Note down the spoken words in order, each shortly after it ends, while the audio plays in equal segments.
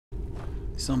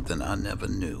Something I never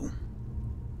knew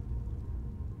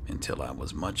until I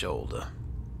was much older.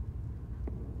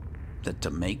 That to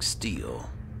make steel,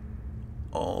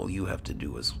 all you have to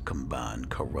do is combine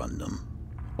corundum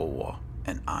ore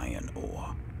and iron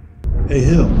ore. Hey,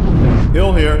 Hill.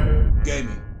 Hill here.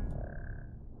 Gaming.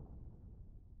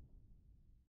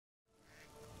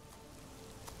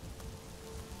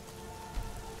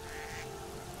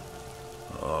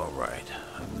 Alright,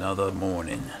 another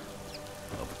morning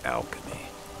of alchemy.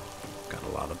 Got a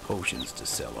lot of potions to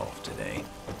sell off today.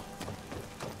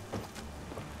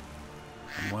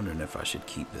 I'm wondering if I should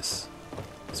keep this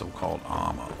so-called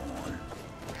armor on.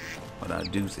 But I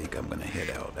do think I'm gonna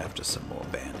head out after some more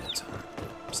bandits.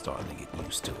 I'm starting to get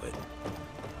used to it.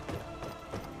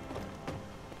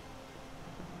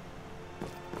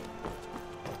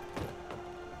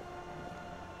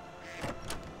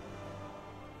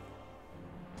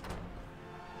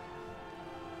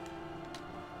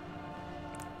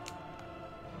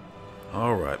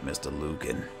 Alright, Mr.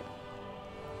 Lucan.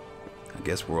 I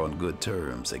guess we're on good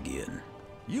terms again.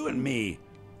 You and me,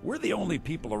 we're the only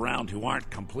people around who aren't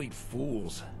complete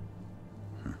fools.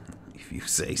 If you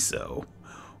say so.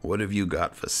 What have you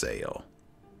got for sale?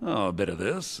 Oh, a bit of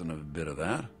this and a bit of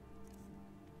that.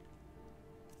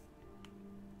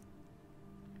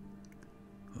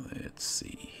 Let's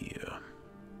see here.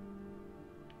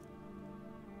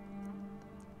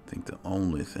 I think the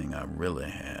only thing I really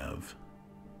have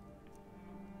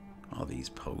are these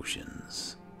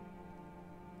potions.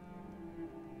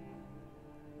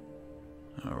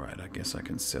 Alright, I guess I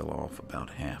can sell off about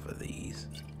half of these.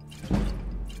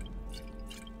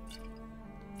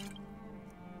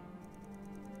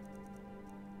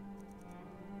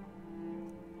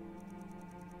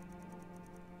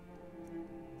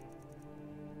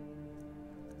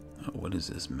 Oh, what is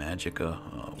this, Magicka?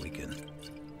 Oh, we can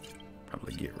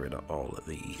probably get rid of all of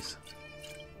these.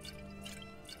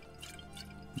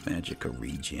 Magicka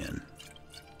regen.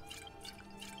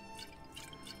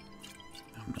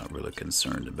 I'm not really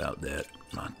concerned about that.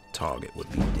 My target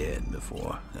would be dead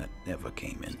before that ever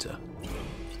came into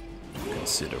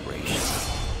consideration.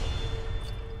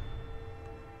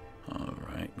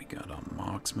 Alright, we got our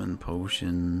marksman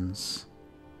potions.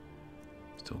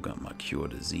 Still got my cure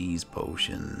disease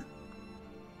potion.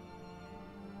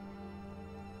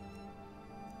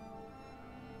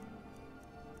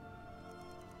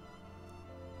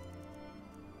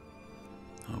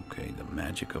 Okay, the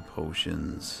Magicka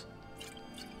potions.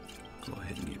 Go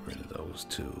ahead and get rid of those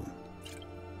too.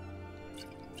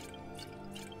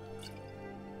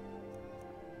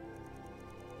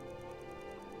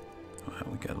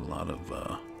 Alright, we got a lot of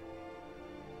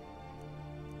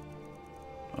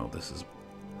oh, this is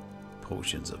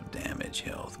potions of damage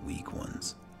health, weak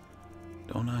ones.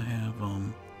 Don't I have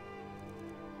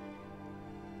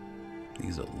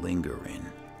these are lingering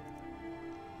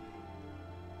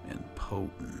and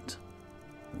potent.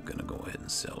 I'm gonna go ahead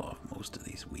and sell off most of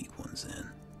these weak ones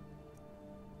then.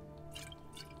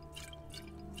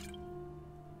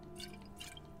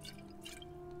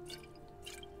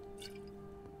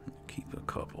 Keep a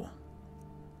couple.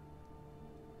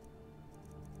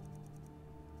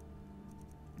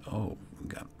 Oh, we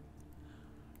got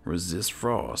resist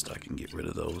frost. I can get rid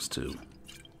of those too.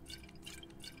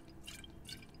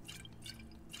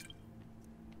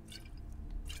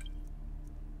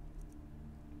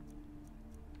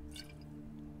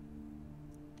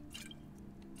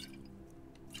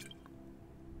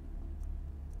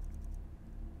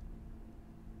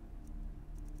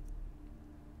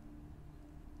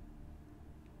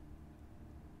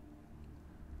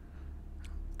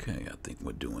 Okay, I think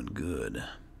we're doing good.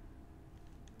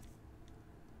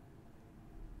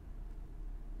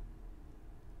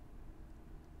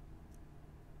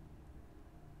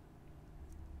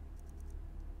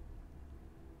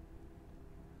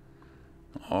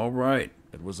 All right.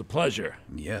 It was a pleasure.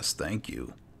 Yes, thank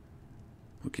you.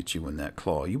 Look at you in that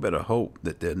claw. You better hope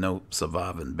that there are no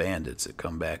surviving bandits that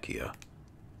come back here.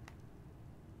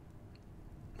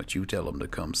 But you tell them to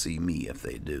come see me if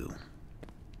they do.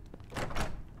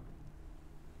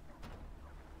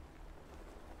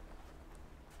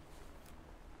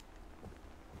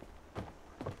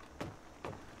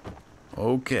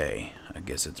 Okay, I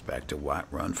guess it's back to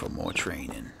Whiterun for more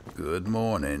training. Good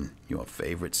morning. Your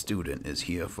favorite student is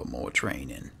here for more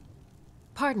training.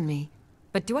 Pardon me,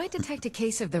 but do I detect a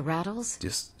case of the rattles?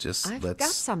 Just I've got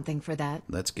something for that.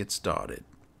 Let's get started.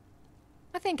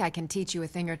 I think I can teach you a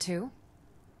thing or two.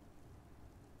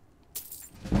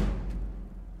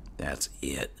 That's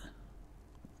it.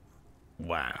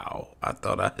 Wow, I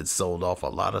thought I had sold off a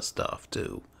lot of stuff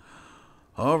too.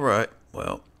 All right,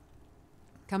 well,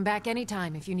 Come back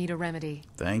anytime if you need a remedy.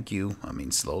 Thank you. I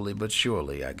mean, slowly but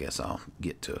surely, I guess I'll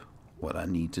get to what I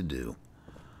need to do.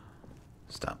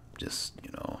 Stop just,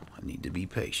 I need to be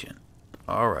patient.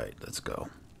 Alright, let's go.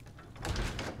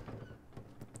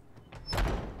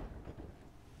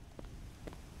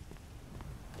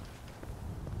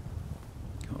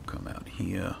 I'll come out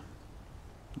here,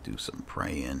 do some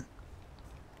praying.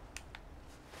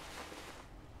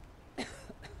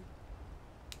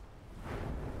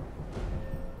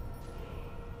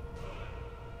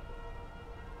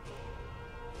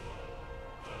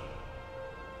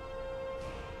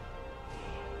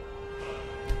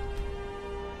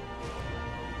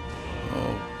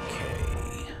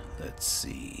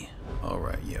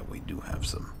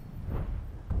 Some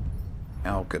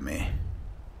alchemy.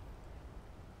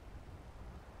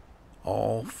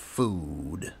 All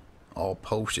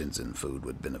potions and food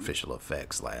with beneficial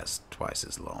effects last twice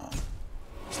as long.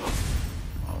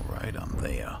 Alright, I'm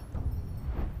there.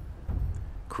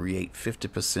 Create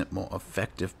 50% more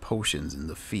effective potions in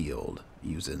the field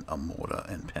using a mortar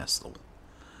and pestle.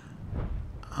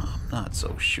 I'm not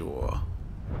so sure.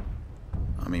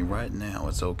 I mean, right now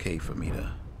it's okay for me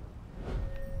to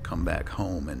come back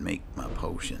home and make my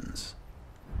potions.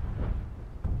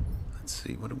 Let's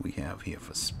see, what do we have here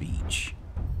for speech?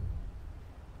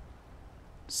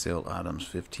 Sell items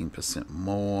 15%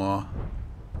 more.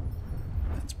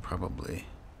 That's probably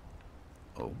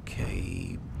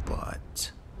okay,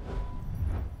 but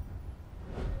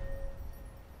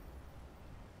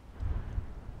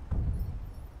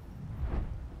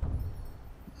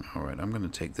alright, I'm gonna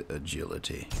take the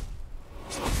agility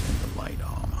and the light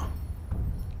armor.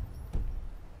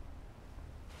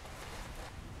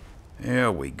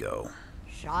 There we go.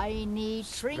 Shiny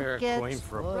trinkets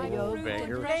for your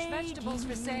fresh vegetables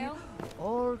for sale.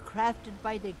 All crafted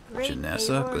by the great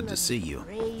Janessa, good to see you.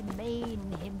 Grey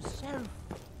Mane himself.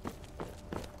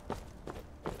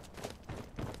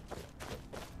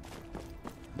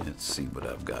 Let's see what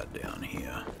I've got down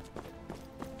here.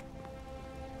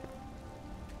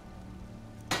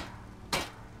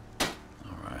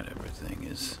 Alright, everything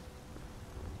is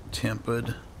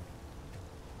tempered.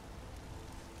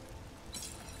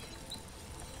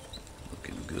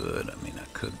 Good. I mean, I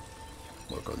could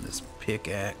work on this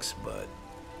pickaxe, but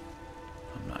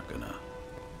I'm not gonna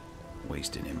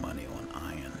waste any money on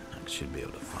iron. I should be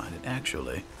able to find it.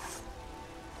 Actually,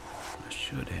 I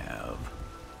should have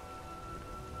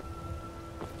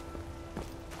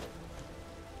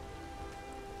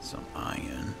some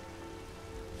iron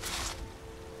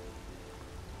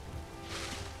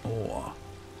or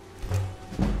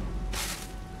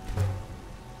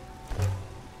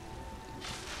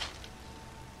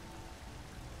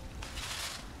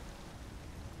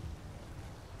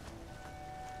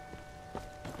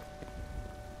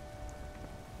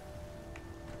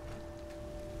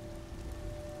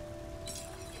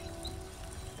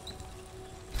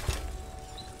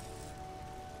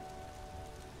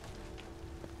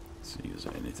see, is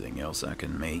there anything else I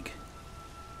can make?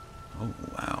 Oh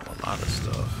wow, a lot of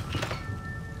stuff.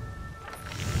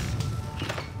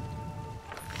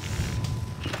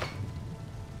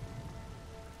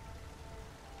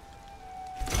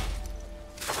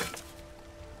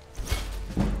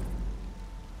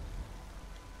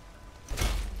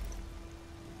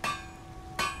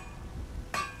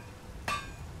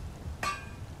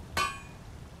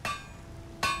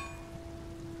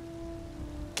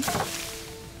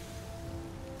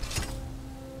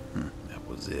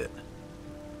 It.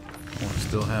 Oh, I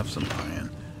still have some iron.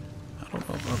 I don't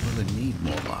know if I really need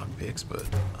more lockpicks, but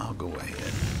I'll go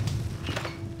ahead.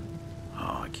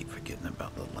 Oh, I keep forgetting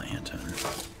about the lantern.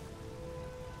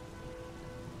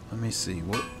 Let me see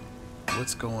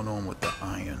what's going on with the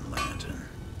iron lantern.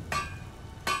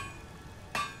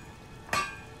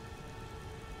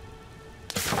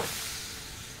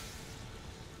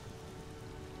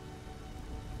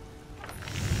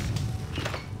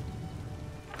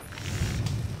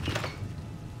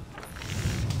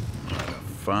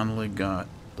 Finally got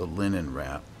the linen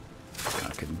wrap. I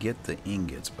can get the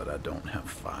ingots, but I don't have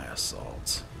fire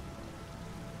salts.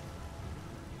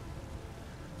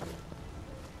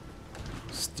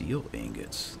 Steel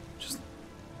ingots just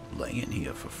laying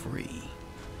here for free.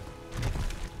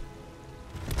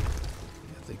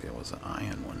 I think there was an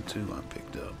iron one too I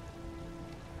picked up.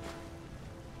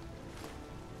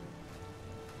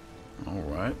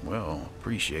 Alright, well,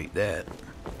 appreciate that.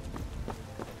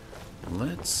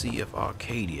 Let's see if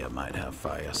Arcadia might have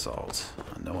fire salts.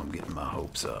 I know I'm getting my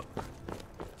hopes up.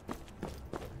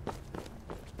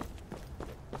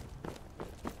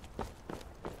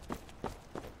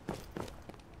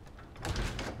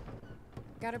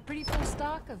 Got got a pretty full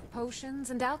stock of potions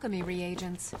and alchemy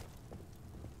reagents.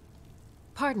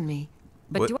 Pardon me,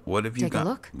 but what have you take got? a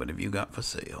look? What have you got for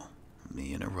sale? Let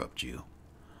me interrupt you.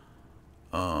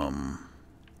 No,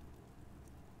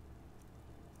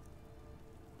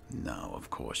 of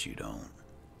course you don't.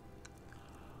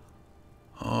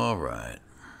 All right.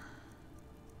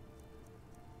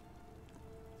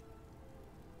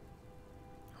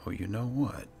 Oh, you know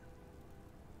what?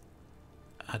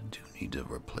 I do need to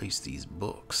replace these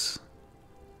books.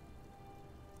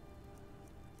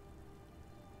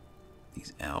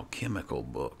 These alchemical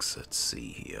books. Let's see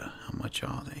here. How much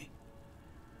are they?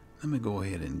 Let me go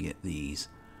ahead and get these.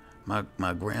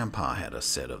 My grandpa had a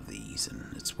set of these,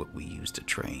 and it's what we used to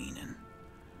train, and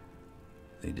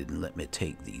they didn't let me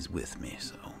take these with me,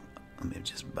 so let me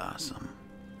just buy some.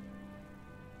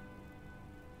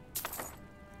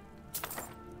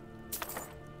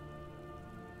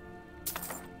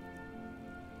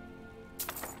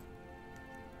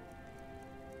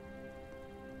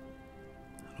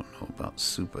 I don't know about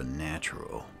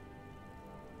supernatural.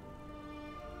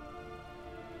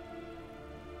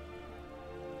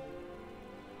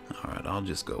 Alright, I'll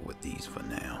just go with these for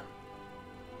now.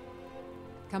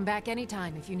 Come back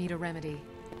anytime if you need a remedy.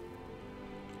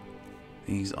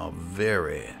 These are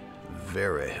very,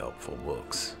 very helpful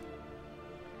books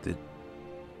that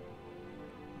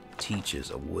teaches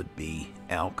a would-be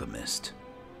alchemist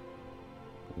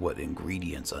what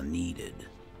ingredients are needed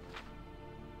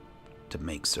to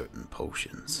make certain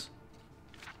potions.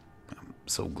 I'm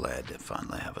so glad to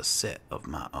finally have a set of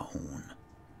my own.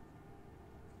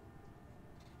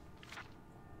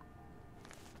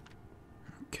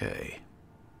 Okay.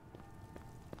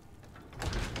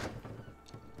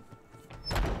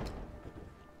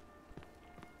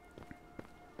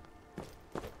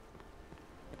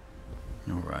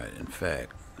 Alright, in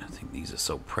fact, I think these are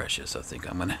so precious, I think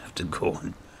I'm gonna have to go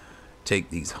and take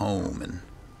these home and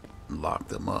lock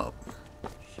them up.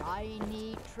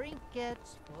 Shiny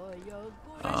trinkets for your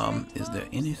good. Is there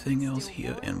anything else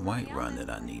here in Whiterun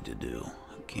that I need to do?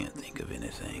 I can't think of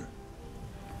anything.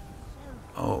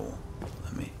 Oh,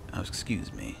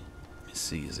 excuse me. Let me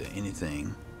see, is there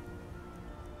anything?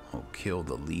 Oh, kill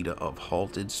the leader of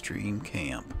Halted Stream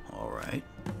Camp. Alright.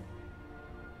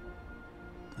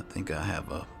 I think I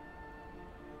have a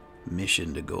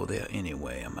mission to go there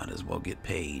anyway. I might as well get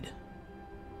paid.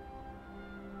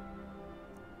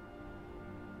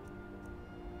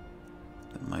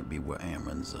 That might be where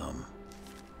Amron's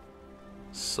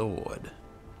sword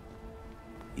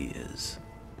is.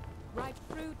 Ripe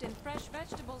fruit and fresh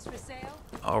vegetables for sale.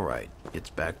 Alright, it's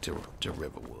back to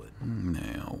Riverwood.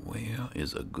 Now, where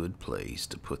is a good place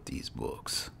to put these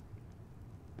books?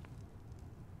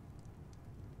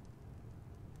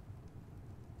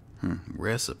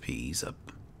 Recipes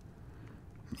up.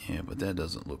 Yeah, but that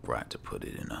doesn't look right to put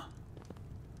it in a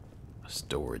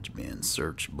storage bin.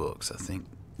 Search books. I think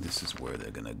this is where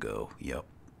they're gonna go. Yep.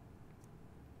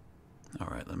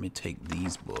 Alright, let me take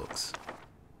these books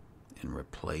and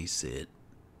replace it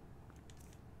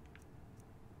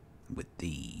with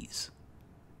these.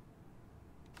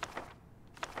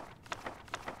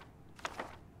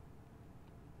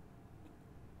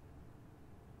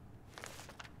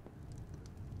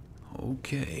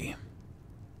 Okay.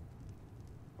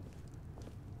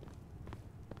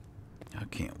 I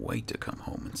can't wait to come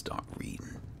home and start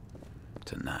reading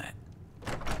tonight.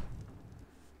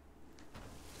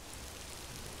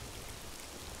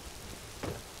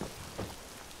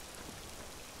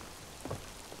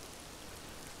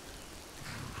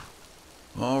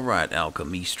 All right,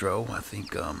 Alchemistro. I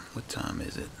think, what time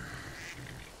is it?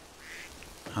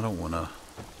 I don't want to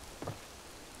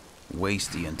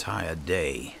waste the entire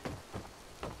day.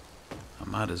 I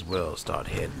might as well start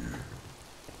heading.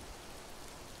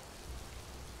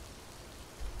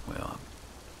 Well,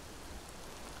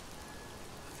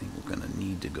 I think we're going to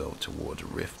need to go towards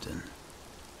Riften,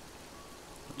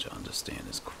 which I understand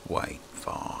is quite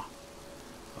far.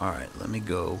 Alright, let me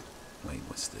go. Wait,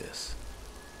 what's this?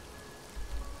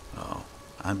 Oh,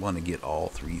 I want to get all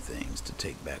three things to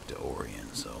take back to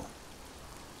Orion, so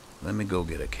let me go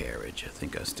get a carriage. I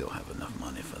think I still have enough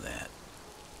money for that.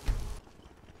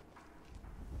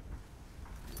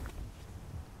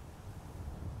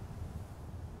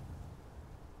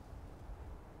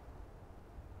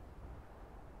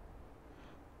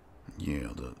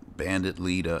 Yeah, the bandit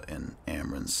leader and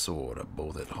Amron's sword are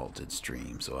both at Halted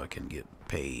Stream, so I can get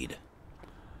paid.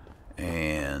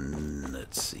 And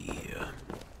let's see here.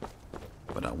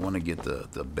 But I want to get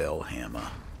the bell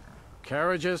hammer.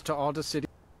 Carriages to all the city.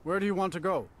 Where do you want to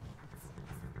go?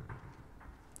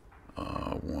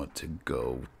 I want to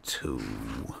go to?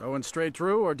 Going straight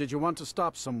through, or did you want to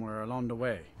stop somewhere along the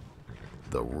way?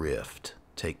 The Rift.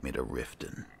 Take me to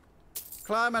Riften.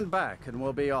 Climbing back, and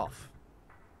we'll be off.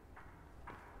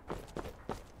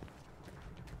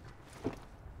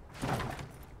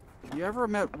 You ever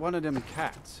met one of them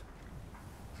cats?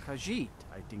 Khajiit,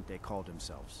 I think they call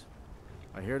themselves.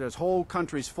 I hear there's whole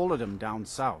countries full of them down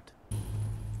south.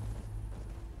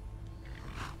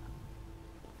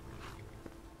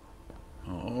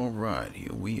 Alright,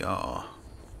 here we are.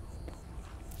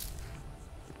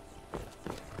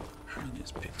 Let me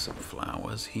just pick some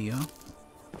flowers here.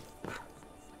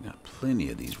 Got plenty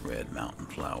of these red mountain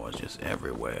flowers just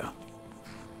everywhere.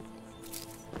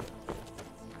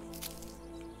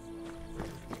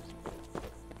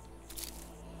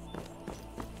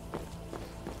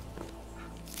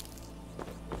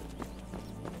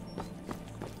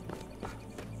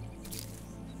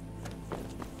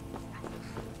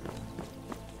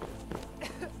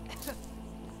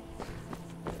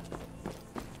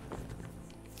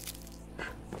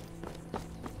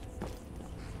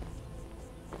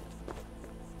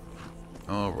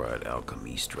 Alright,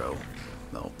 Alchemistro.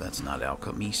 No, that's not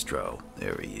Alchemistro.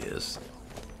 There he is.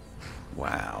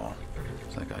 Wow.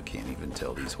 It's like I can't even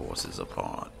tell these horses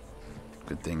apart.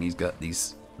 Good thing he's got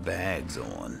these bags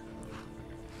on.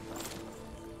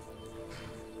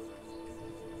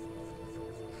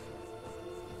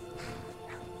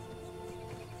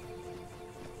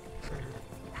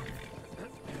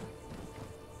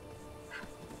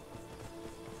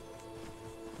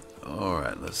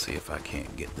 Alright, let's see if I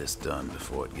can't get this done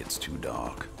before it gets too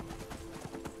dark.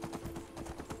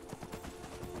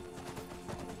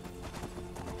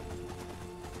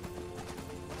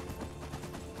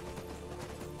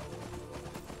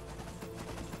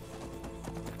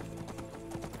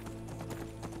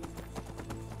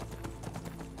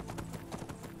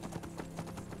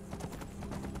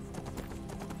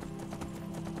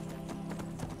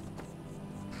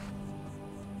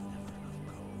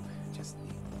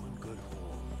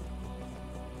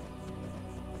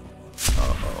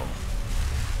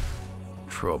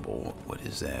 Trouble. What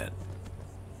is that?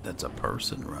 That's a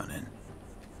person running.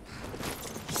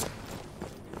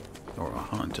 Or a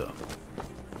hunter.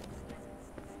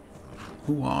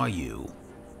 Who are you?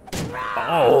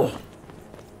 Oh!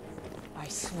 I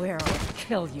swear I'll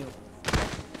kill you.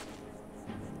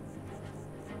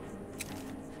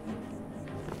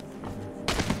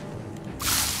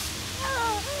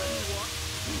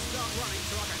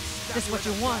 This what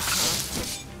you want,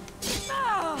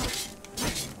 huh?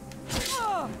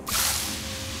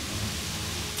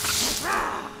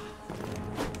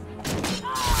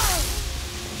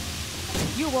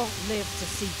 You won't live to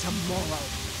see tomorrow.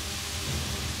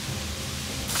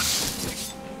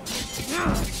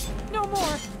 No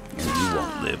more. And you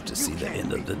won't live to see the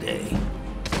end of the day.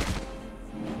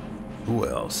 Who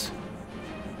else?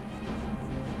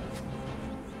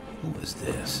 Who is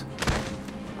this?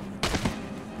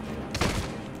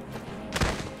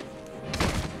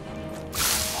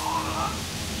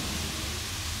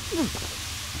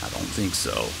 I don't think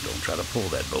so. Don't try to pull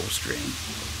that bowstring.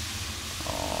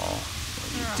 Oh,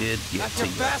 well, you did get to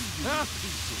you.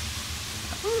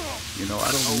 You know,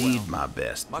 I don't need my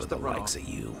best for the likes of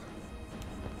you.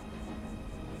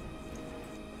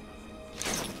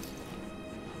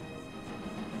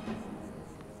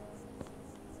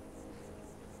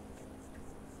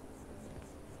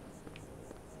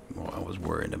 Well, I was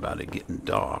worried about it getting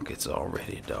dark. It's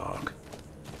already dark.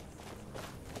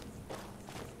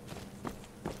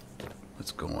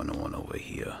 What's going on over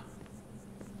here?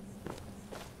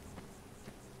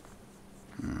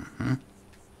 I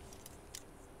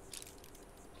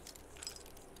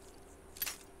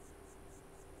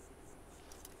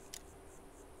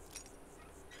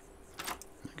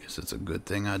guess it's a good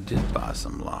thing I did buy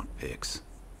some lockpicks.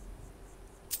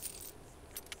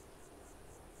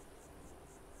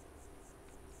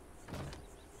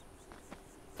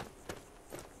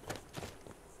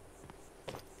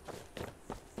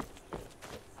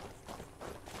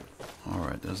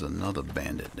 Alright, there's another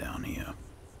bandit down here.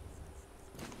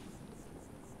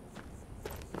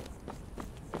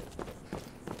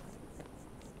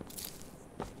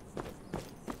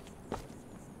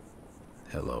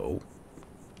 Hello.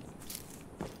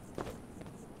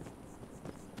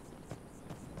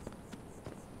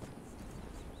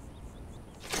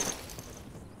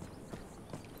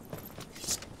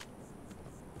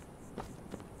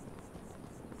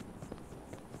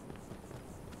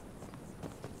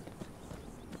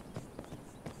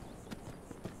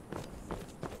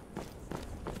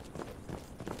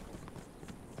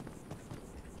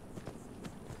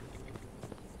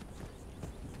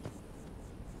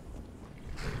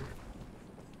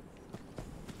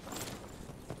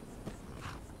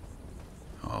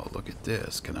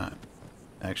 this? Can I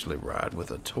actually ride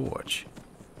with a torch?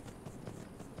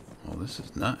 Oh, this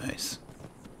is nice.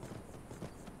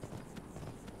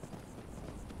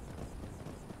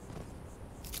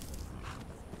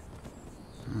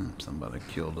 Somebody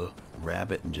killed a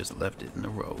rabbit and just left it in the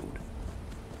road.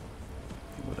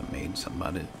 It would have made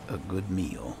somebody a good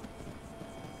meal.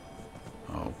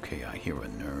 Okay, I hear a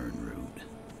Nern root.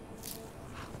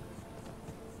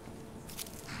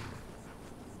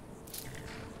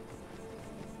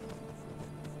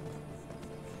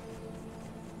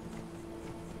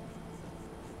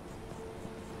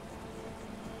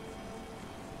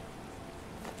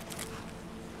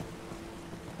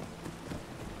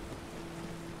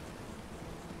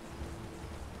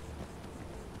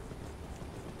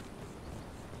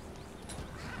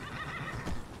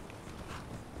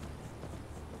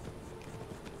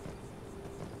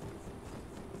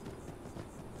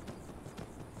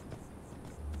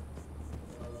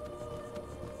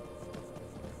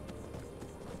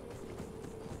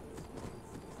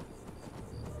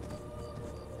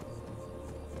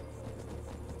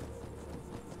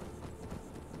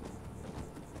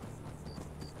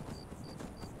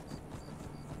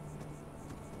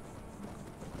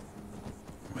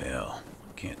 Well,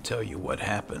 can't tell you what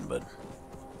happened, but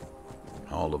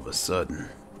all of a sudden,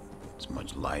 it's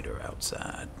much lighter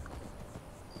outside.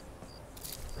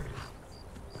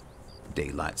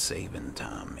 Daylight saving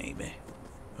time, maybe.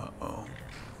 Uh-oh.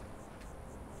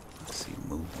 I see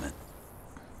movement.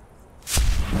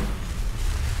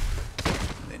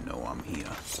 They know I'm here.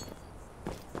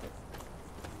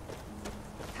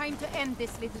 Time to end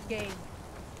this little game.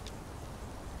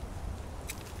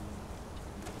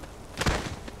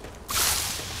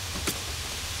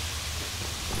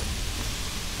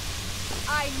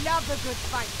 I love a good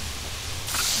fight.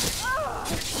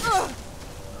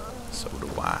 So do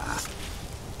I.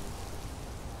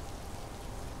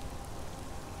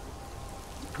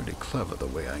 Pretty clever the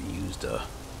way I used her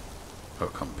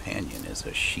companion as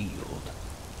a shield.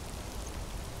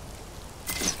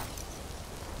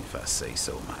 If I say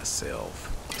so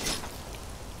myself.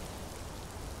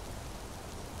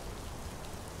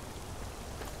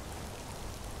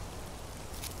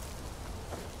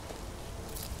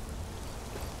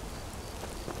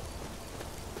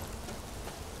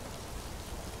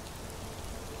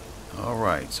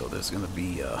 Alright, so there's gonna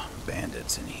be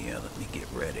bandits in here. Let me get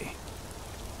ready.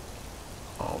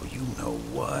 Oh, you know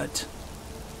what?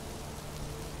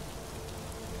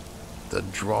 The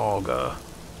Draugr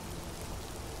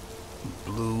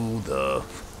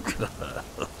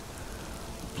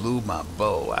blew my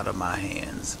bow out of my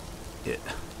hands. I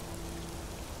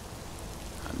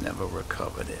never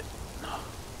recovered it.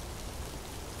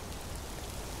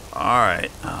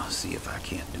 Alright, I'll see if I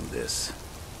can't do this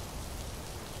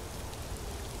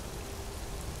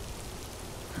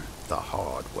the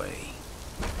hard way.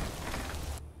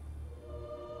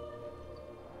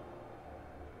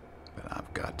 But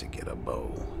I've got to get a bow.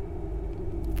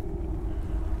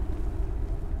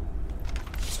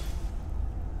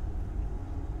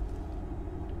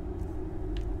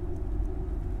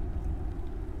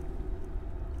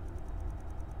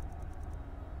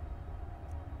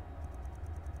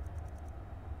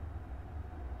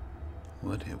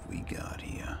 What have we got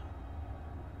here?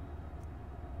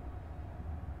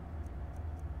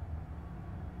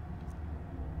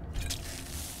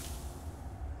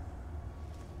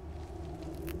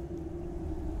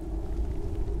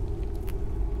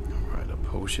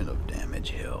 Potion of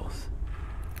damage health.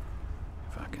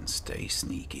 If I can stay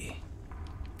sneaky,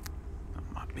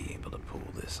 I might be able to pull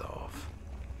this off.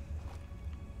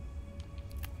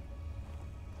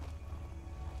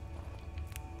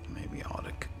 Maybe I ought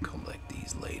to collect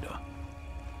these later.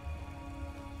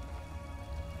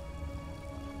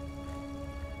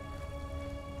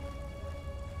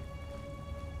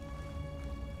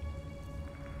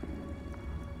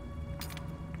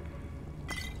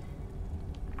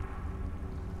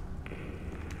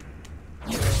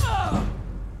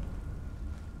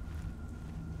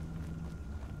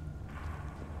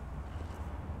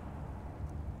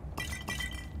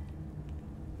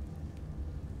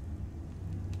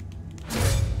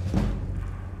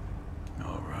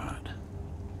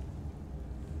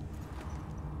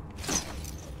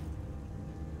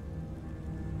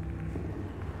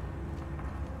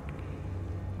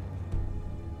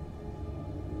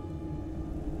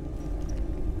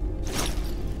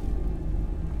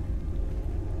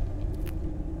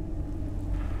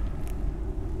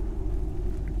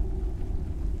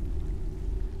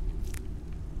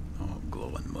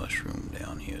 Mushroom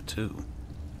down here too.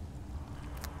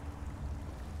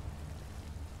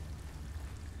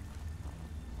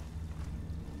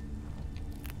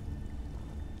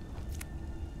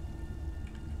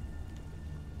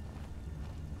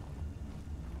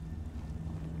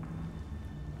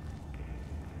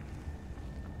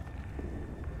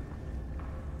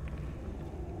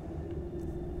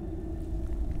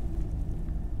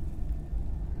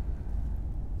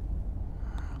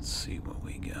 Let's see what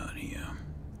we got here.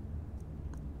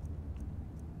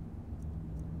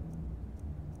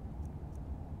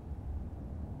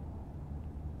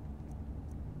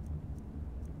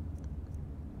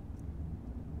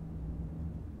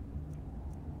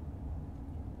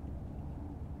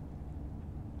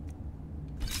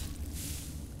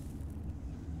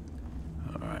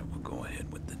 Alright, we'll go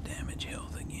ahead with the damage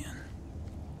health again.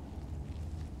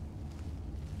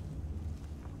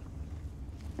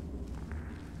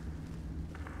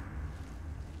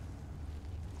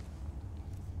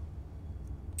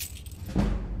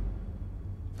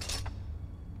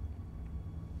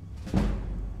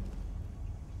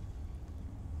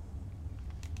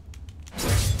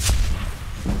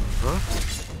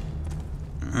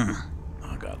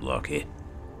 I got lucky.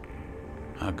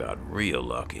 I got real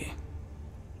lucky.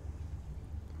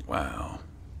 Wow.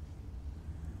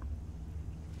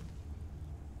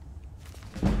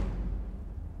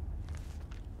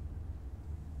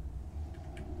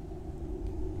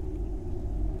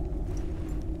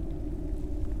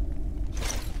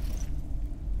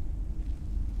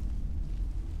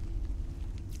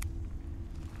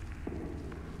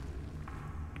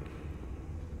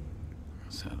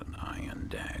 Is that an iron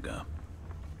dagger?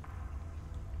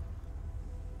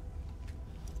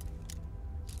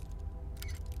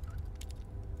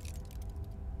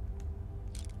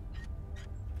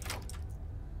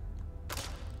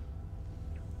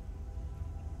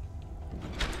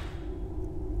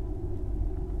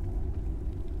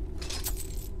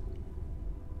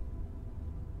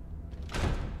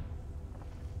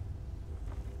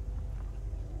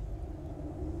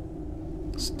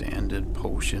 Standard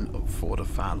potion of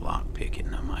fortified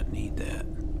lockpicking. I might need that.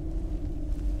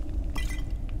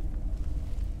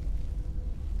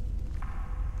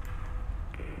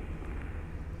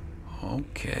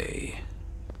 Okay.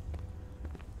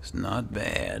 It's not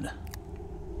bad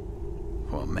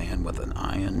for a man with an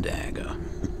iron dagger.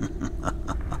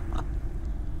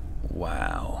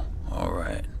 Wow. All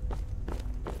right.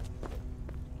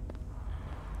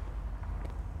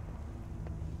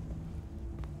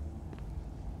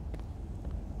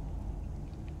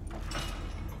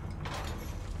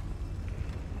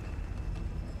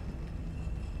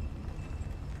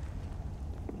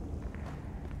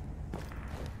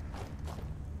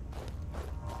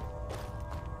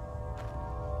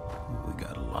 We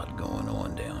got a lot going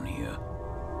on down here.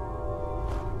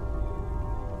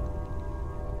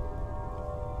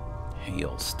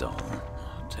 Hailstone.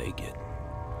 I'll take it.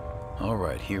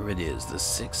 Alright, here it is. The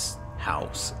 6th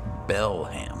house bell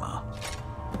hammer.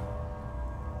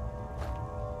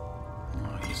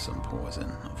 Oh, here's some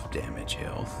poison of damage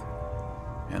health.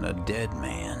 And a dead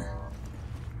man.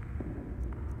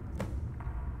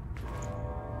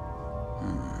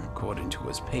 According to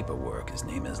his paperwork, his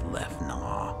name is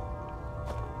Lefnar.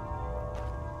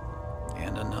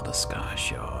 And another sky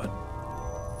shard.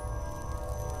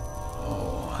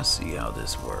 Oh, I see how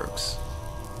this works.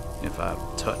 If I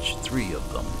touch 3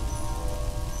 of them,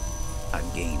 I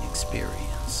gain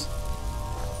experience.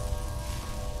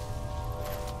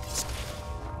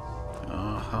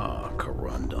 Aha,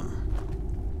 corundum.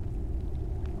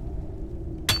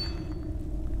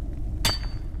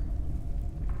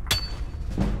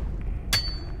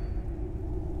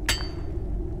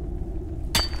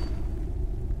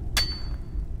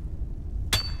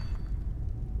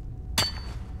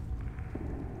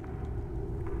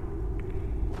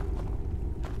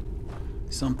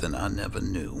 Something I never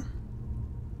knew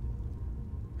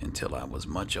until I was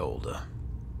much older.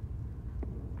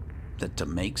 That to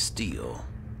make steel,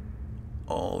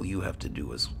 all you have to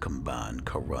do is combine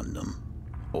corundum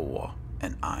ore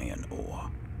and iron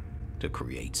ore to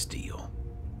create steel.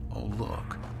 Oh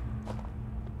look,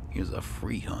 here's a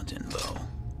free hunting bow.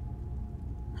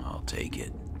 I'll take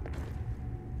it.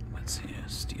 Let's see,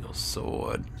 steel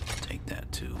sword, take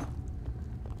that too.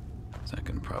 So I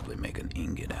can probably make an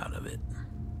ingot out of it.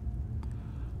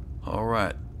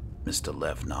 Alright, Mr.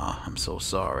 Lefnar, I'm so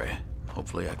sorry.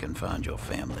 Hopefully I can find your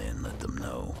family and let them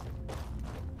know.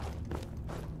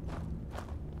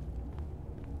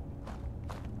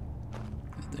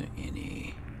 Is there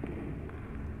any...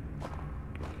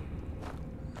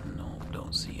 No,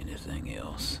 don't see anything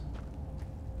else.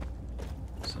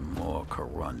 Some more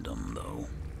corundum, though.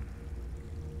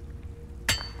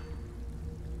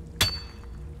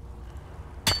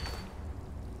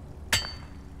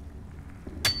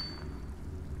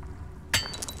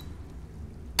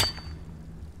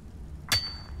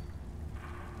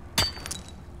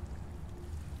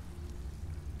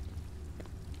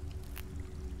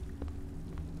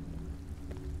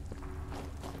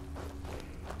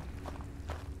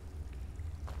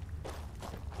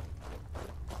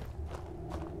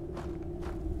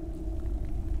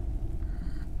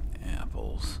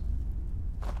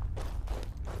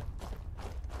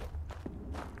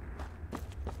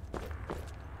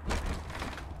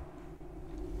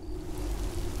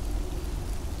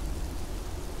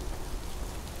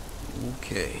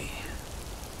 Okay.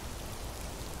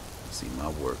 See, my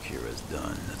work here is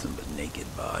done. Nothing but naked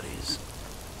bodies.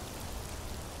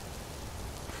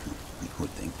 You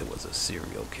would think there was a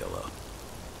serial killer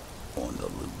on the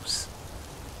loose.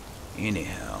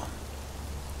 Anyhow,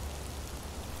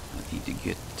 I need to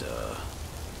get to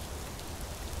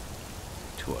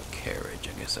a carriage.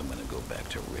 I guess I'm gonna go back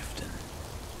to Riften.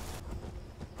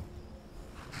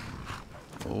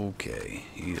 Okay,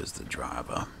 here's the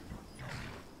driver.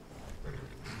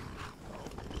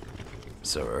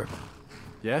 Sir?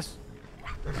 Yes?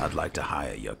 I'd like to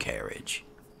hire your carriage.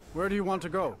 Where do you want to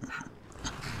go?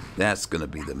 That's gonna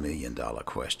be the million-dollar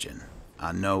question.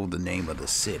 I know the name of the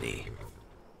city,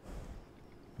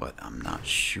 but I'm not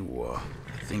sure.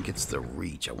 I think it's the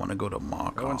Reach. I want to go to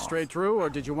Markov. Going straight through, or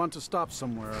did you want to stop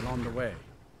somewhere along the way?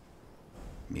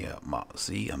 Yeah,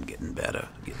 see, I'm getting better.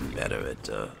 Getting better at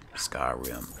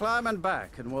Skyrim. Climbing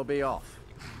back, and we'll be off.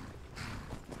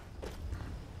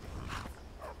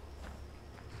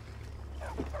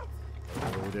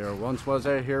 Oh, there once was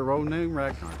a hero named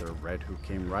Ragnar the Red who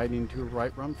came riding to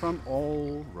right run from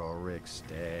old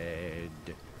Rorikstead.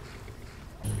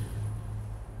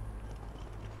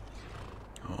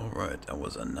 Alright, that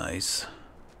was a nice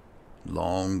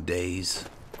long days,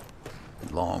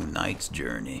 long night's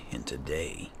journey into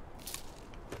day.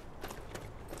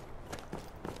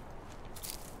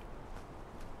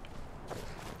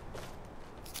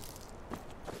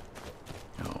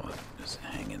 Oh, there's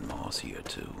hanging moss here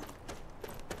too.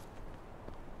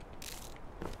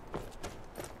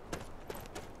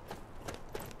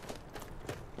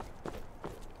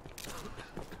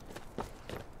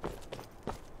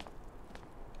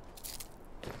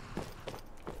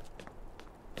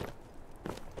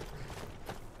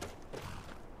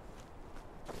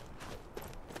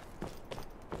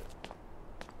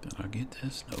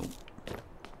 This? Nope.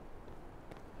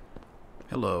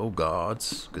 Hello,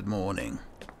 gods. Good morning.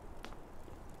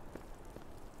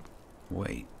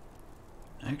 Wait.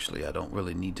 Actually, I don't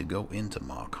really need to go into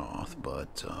Markov,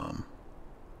 but,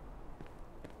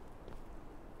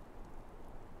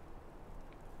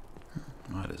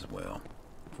 might as well,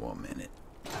 for a minute.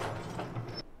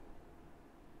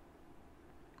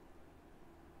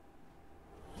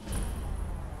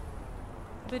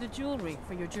 Bit of jewelry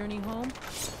for your journey home?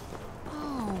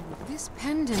 Oh, this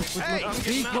pendant would look...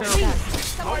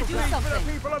 Someone do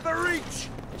something! People of the Reach!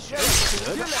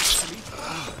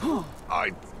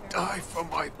 I die for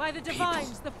my By the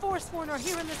Divines, the Forsworn are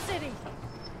here in the city!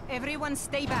 Everyone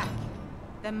stay back.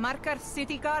 The Marker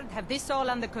City Guard have this all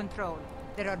under control.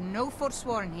 There are no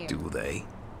Forsworn here. Do they?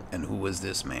 And who is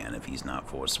this man if he's not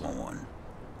Forsworn?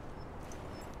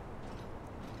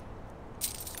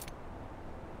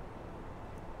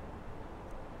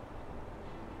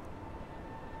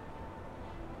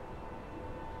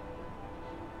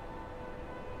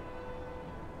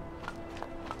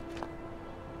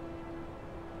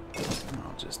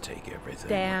 Just take everything.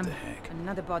 Damn. What the heck?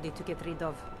 Another body to get rid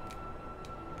of.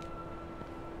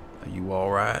 Are you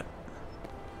alright?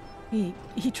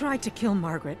 He tried to kill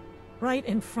Margaret, right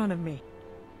in front of me.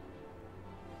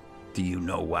 Do you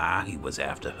know why he was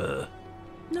after her?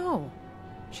 No.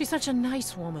 She's such a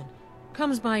nice woman.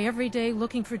 Comes by every day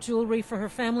looking for jewelry for her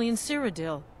family in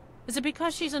Cyrodiil. Is it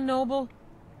because she's a noble?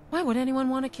 Why would anyone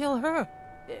want to kill her?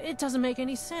 It doesn't make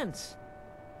any sense.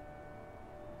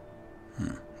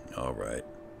 Alright.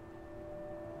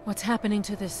 What's happening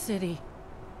to this city?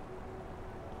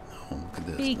 Oh, look at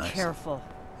this. Be nice, careful.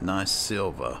 Nice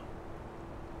silver.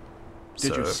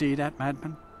 Did you Sir? see that,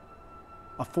 madman?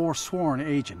 A Forsworn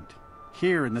agent,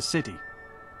 here in the city.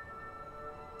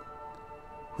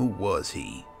 Who was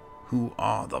he? Who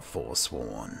are the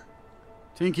Forsworn?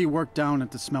 Think he worked down at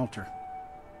the smelter.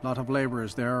 A lot of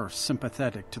laborers there are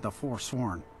sympathetic to the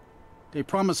Forsworn. They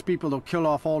promise people they'll kill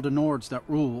off all the Nords that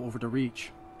rule over the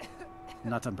Reach.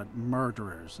 Nothing but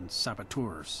murderers and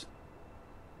saboteurs.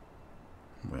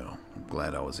 Well, I'm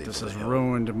glad I was able This to has help.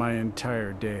 ruined my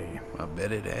entire day. I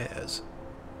bet it has.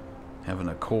 Having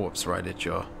a corpse right at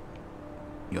your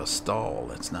stall,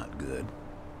 that's not good.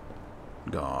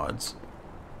 Guards.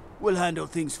 We'll handle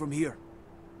things from here.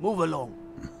 Move along.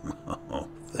 Oh,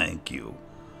 thank you.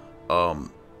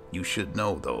 You should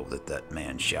know, though, that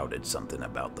man shouted something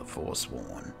about the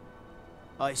Forsworn.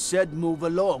 I said move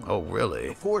along. Oh, really?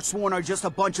 The Forsworn are just a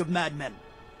bunch of madmen.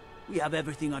 We have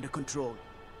everything under control.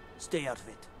 Stay out of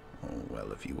it. Oh,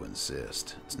 well, if you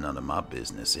insist. It's none of my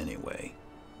business anyway.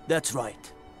 That's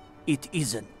right. It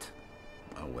isn't.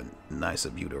 Oh, and nice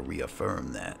of you to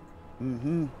reaffirm that.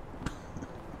 Mm-hmm.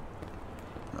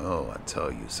 Oh, I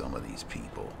tell you, some of these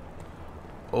people.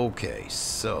 Okay,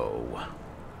 so...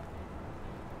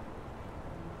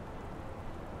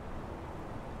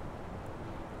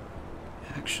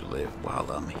 Actually, while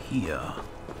I'm here,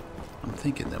 I'm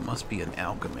thinking there must be an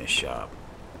alchemist shop.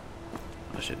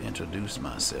 I should introduce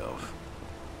myself.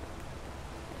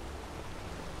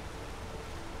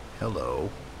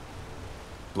 Hello.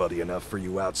 Bloody enough for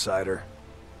you, outsider?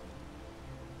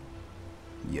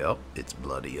 Yup, it's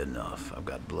bloody enough. I've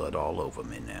got blood all over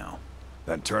me now.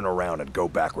 Then turn around and go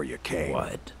back where you came.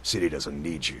 What? City doesn't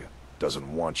need you.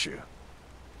 Doesn't want you.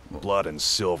 Blood and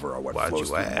silver are what Why'd flows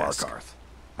you through ask? Markarth.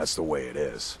 That's the way it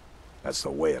is. That's the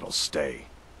way it'll stay.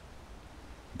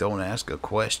 Don't ask a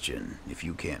question if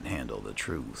you can't handle the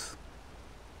truth.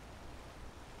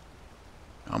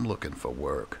 I'm looking for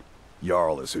work.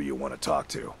 Jarl is who you want to talk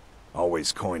to.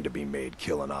 Always coin to be made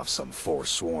killing off some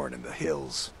forsworn in the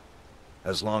hills.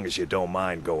 As long as you don't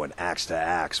mind going axe to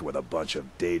axe with a bunch of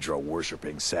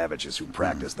Daedra-worshipping savages who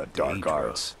practice the dark Daedra.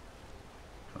 arts.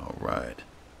 All right.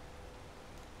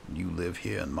 You live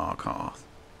here in Markarth?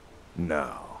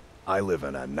 No. I live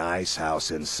in a nice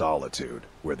house in solitude,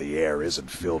 where the air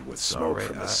isn't filled with smoke Sorry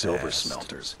from the I silver asked.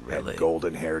 smelters, Really? and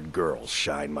golden-haired girls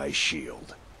shine my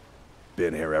shield.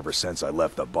 Been here ever since I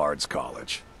left the Bard's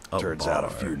College. A Turns out a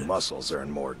few bard. muscles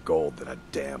earn more gold than a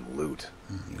damn loot.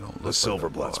 You don't look The like a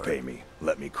Silverbloods bard. pay me,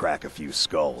 let me crack a few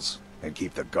skulls, and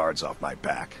keep the guards off my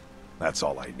back. That's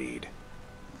all I need.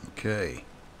 Okay.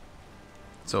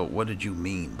 So what did you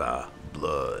mean by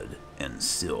blood and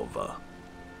silver?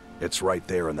 It's right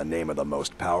there in the name of the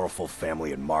most powerful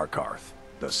family in Markarth,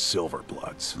 the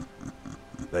Silverbloods.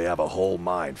 They have a whole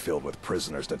mine filled with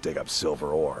prisoners that dig up silver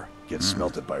ore, get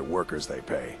smelted by workers they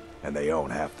pay, and they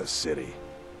own half the city.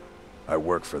 I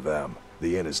work for them.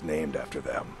 The inn is named after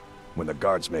them. When the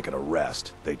guards make an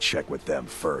arrest, they check with them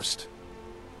first.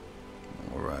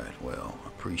 All right, well,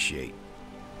 appreciate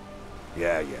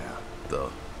Yeah. the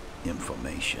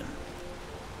information.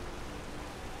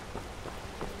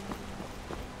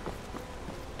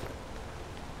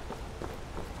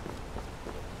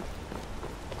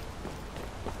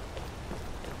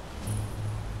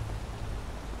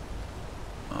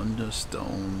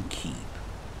 Understone Keep.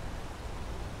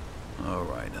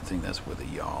 Alright, I think that's where the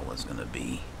Jarl is gonna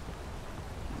be.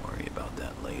 Worry about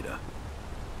that later.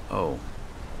 Oh,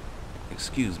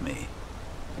 excuse me.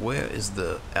 Where is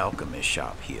the alchemist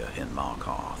shop here in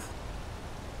Markarth?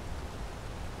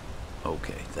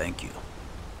 Okay, thank you.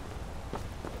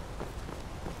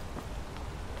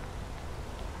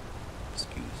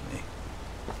 Excuse me.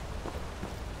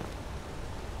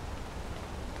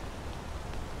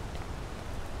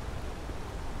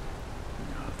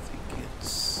 I think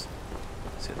it's...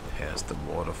 Is it past the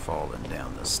waterfall and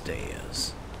down the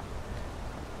stairs?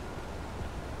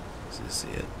 Is this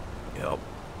it? Yep.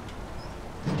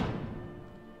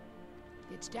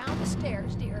 It's down the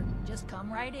stairs, dear. Just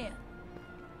come right in.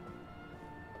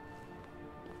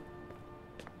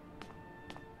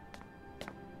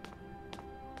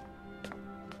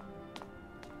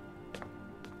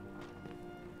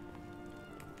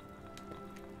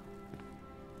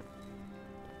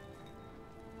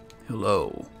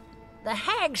 Hello. The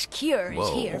Hag's Cure is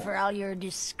Whoa. here for all your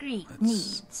discreet That's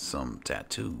needs. some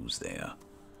tattoos there.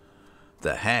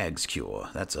 The Hag's Cure.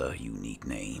 That's a unique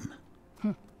name.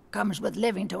 Comes with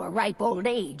living to a ripe old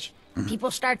age. People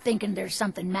start thinking there's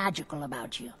something magical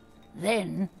about you.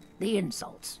 Then, the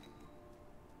insults.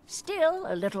 Still,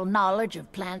 a little knowledge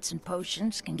of plants and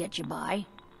potions can get you by.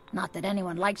 Not that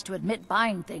anyone likes to admit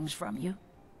buying things from you.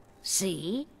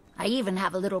 See? I even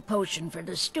have a little potion for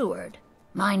the steward.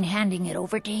 Mind handing it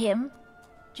over to him?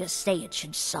 Just say it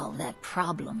should solve that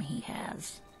problem he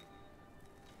has.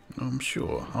 I'm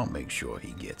sure. I'll make sure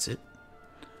he gets it.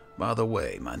 By the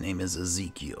way, my name is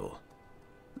Ezekiel.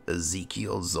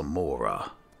 Ezekiel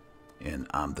Zamora. And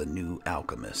I'm the new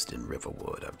alchemist in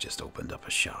Riverwood. I've just opened up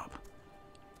a shop.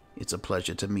 It's a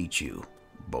pleasure to meet you,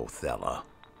 Bothella.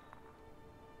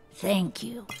 Thank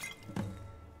you.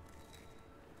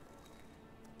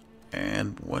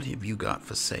 And what have you got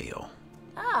for sale?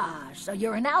 Ah, so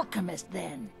you're an alchemist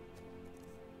then.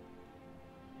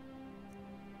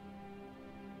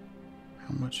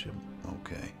 How much?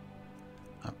 Okay.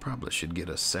 I probably should get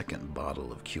a second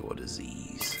bottle of Cure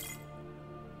Disease.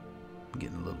 I'm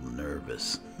getting a little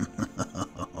nervous.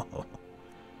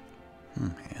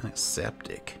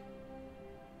 Antiseptic.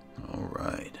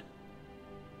 Alright.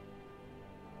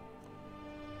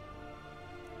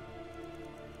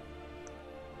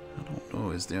 I don't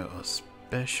know, is there a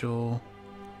special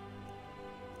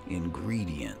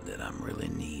ingredient that I'm really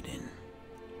needing?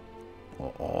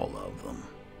 Or all of them?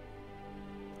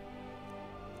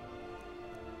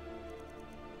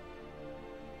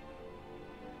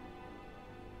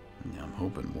 Yeah, I'm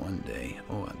hoping one day.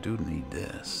 Oh, I do need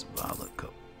this. Violet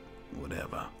cup.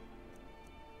 Whatever.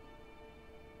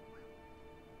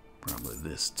 Probably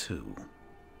this too.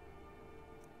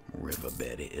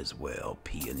 Riverbed as well.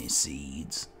 Peony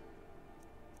seeds.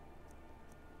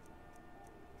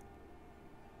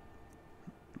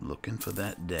 Looking for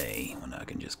that day when I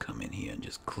can just come in here and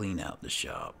just clean out the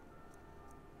shop.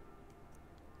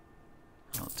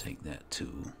 I'll take that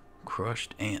too.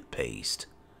 Crushed ant paste.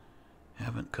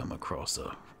 Haven't come across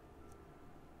a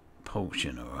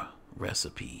potion or a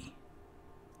recipe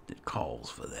that calls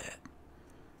for that.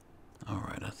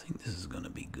 Alright, I think this is going to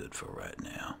be good for right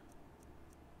now.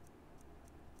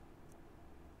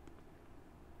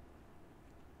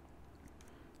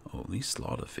 Oh, these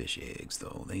slaughterfish eggs,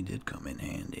 though, they did come in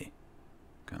handy.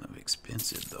 Kind of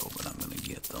expensive, though, but I'm going to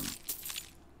get them.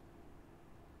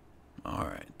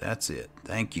 Alright, that's it.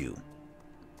 Thank you.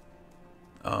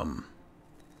 Can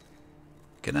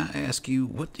I ask you,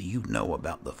 what do you know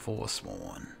about the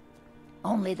Forsworn?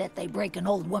 Only that they break an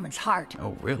old woman's heart.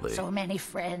 Oh, really? So many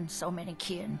friends, so many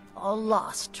kin, all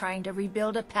lost trying to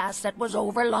rebuild a past that was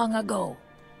over long ago.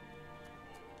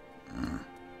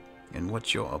 And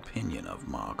what's your opinion of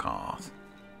Markarth?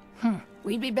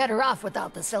 We'd be better off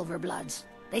without the Silverbloods.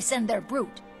 They send their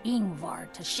brute,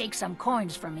 Ingvar, to shake some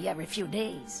coins from me every few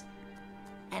days.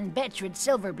 And Betrid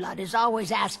Silverblood is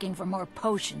always asking for more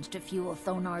potions to fuel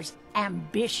Thonar's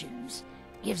ambitions.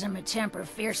 Gives him a temper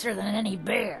fiercer than any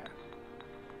bear.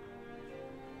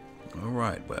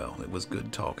 Alright, well, it was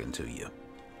good talking to you.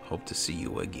 Hope to see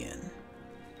you again.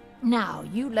 Now,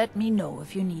 you let me know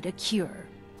if you need a cure,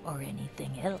 or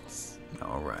anything else.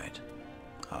 Alright,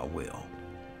 I will.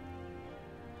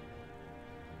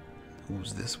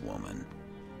 Who's this woman?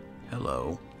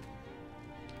 Hello.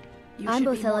 I'm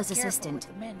Bothella's assistant.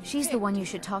 She's the one you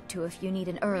should talk to if you need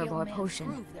an herb or a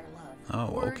potion.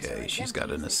 Oh, okay. She's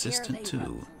got an assistant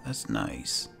too. That's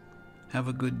nice. Have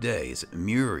a good day. Is it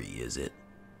Muri, is it?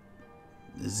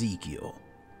 Ezekiel.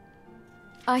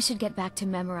 I should get back to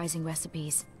memorizing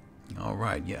recipes.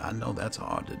 Alright, yeah, I know that's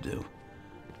hard to do.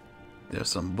 There's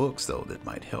some books, though, that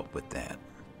might help with that.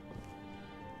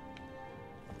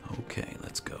 Okay,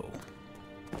 let's go.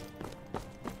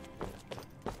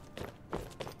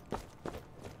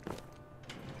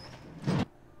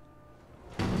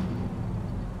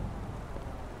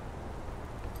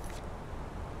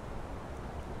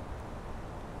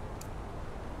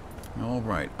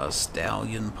 Alright, a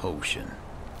stallion potion.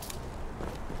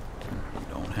 You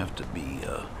don't have to be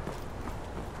a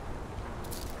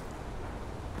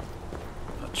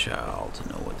child to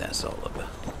know what that's all about.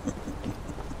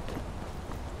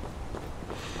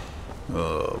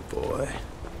 Oh boy.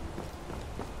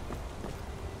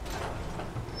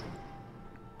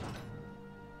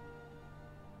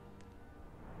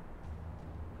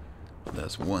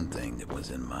 That's one thing that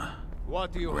was in my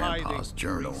grandpa's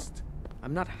journal.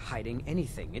 I'm not hiding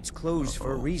anything. It's closed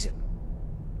for a reason.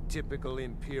 Typical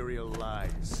Imperial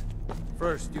lies.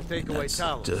 First, you take away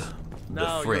talents.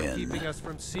 The friend, you're keeping us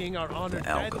from seeing our honored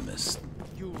the alchemist,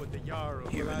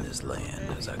 here in this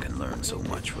land, as I can learn so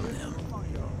much from them.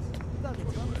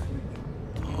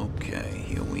 Okay,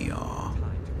 here we are.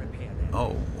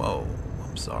 Oh, whoa,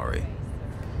 I'm sorry.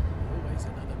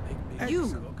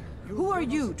 Who are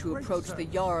you to approach the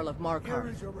Jarl of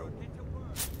Markarth?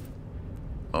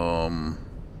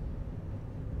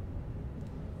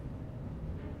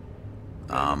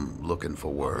 I'm looking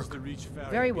for work.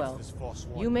 Very well.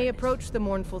 You may approach the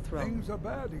mournful throne,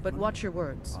 but watch your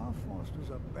words. Our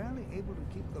forces are barely able to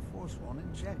keep the Forsworn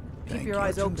in check. Keep your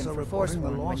eyes open for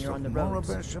Forsworn when you're on the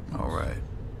roads. All right.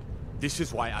 This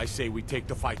is why I say we take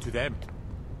the fight to them.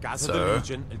 Gather the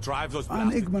Legion and drive those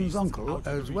I'm Igmund's uncle,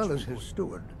 as well as his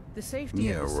steward. The safety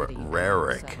yeah, of the city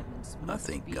Rarik. I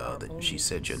think that she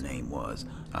said your name was.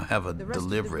 I have a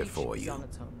delivery for you.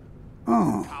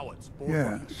 Oh,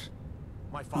 yes.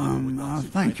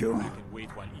 Thank you.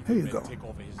 Here you go.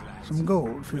 Some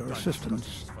gold for your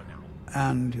assistance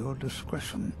and your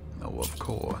discretion. Oh, of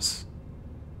course.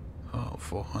 Oh,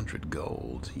 400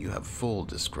 gold. You have full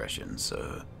discretion,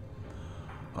 sir.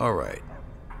 All right.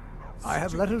 I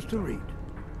have letters to read.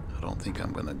 I don't think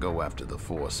I'm gonna go after the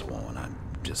Forsworn. I'm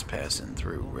just passing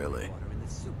through, really.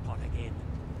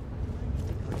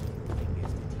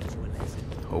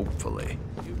 Hopefully.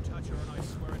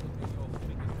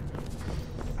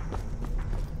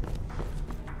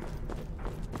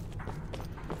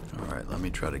 Alright, let me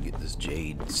try to get this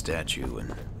jade statue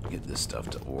and get this stuff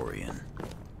to Orion.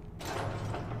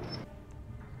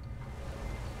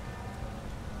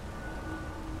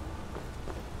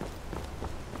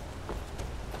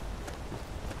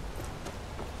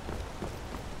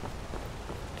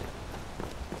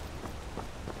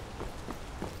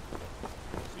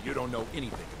 So you don't know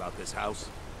anything about this house?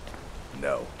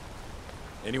 No.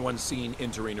 Anyone seen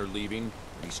entering or leaving?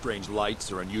 Any strange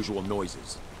lights or unusual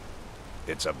noises?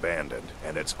 It's abandoned,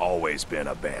 and it's always been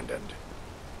abandoned.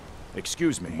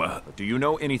 Excuse me, do you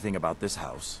know anything about this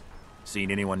house?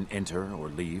 Seen anyone enter or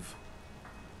leave?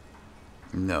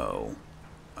 No.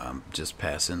 I'm just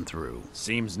passing through.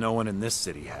 Seems no one in this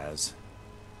city has.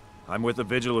 I'm with the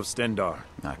Vigil of Stendarr.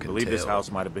 I can believe this tell.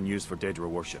 house might have been used for Daedra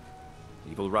worship,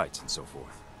 evil rites, and so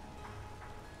forth.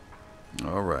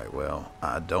 Alright, well,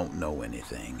 I don't know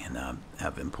anything, and I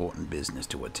have important business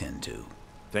to attend to.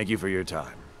 Thank you for your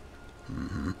time.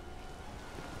 Mm-hmm.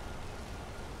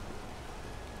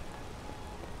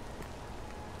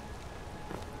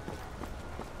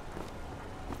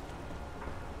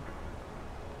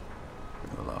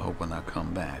 Well, I hope when I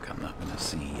come back, I'm not gonna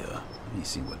see, let me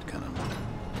see what kind of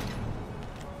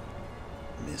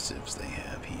missives they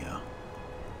have here.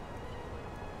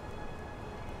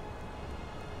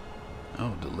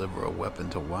 Oh, deliver a weapon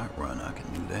to Whiterun, I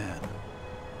can do that.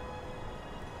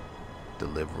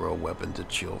 Deliver a weapon to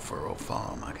Chillfurrow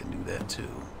Farm, I can do that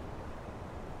too.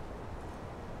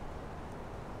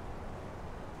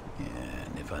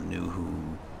 And if I knew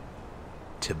who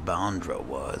Tibandra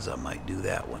was, I might do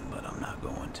that one, but I'm not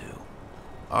going to.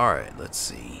 Alright, let's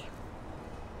see.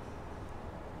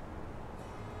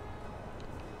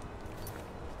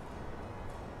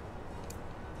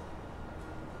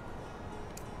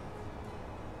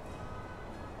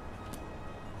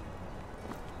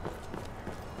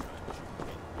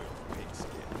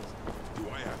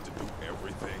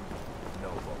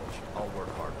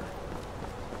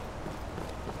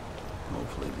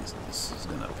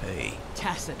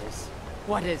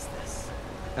 What is this?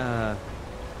 A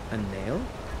nail?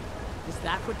 Is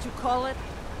that what you call it?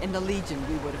 In the Legion,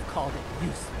 we would have called it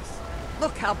useless.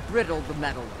 Look how brittle the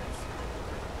metal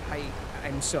is.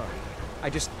 I'm sorry. I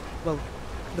just, well,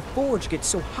 the forge gets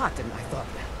so hot and I thought...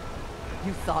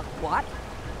 You thought what?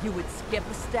 You would skip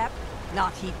a step?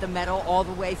 Not heat the metal all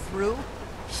the way through?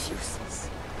 Useless.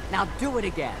 Now do it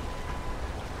again.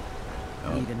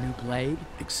 Need a new blade?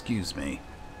 Excuse me.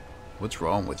 What's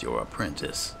wrong with your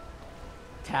apprentice?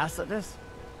 Tacitus?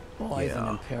 Boy's an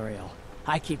Imperial.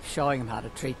 I keep showing him how to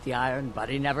treat the iron, but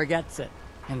he never gets it.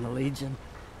 In the Legion,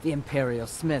 the Imperial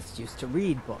smiths used to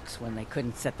read books when they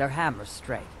couldn't set their hammers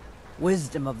straight.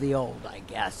 Wisdom of the old, I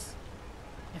guess.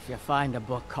 If you find a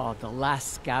book called The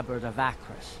Last Scabbard of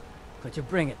Acrish, could you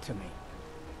bring it to me?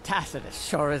 Tacitus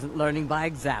sure isn't learning by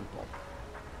example.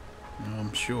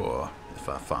 I'm sure, if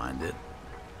I find it.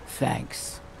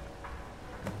 Thanks.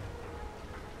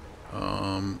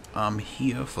 I'm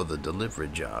here for the delivery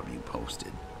job you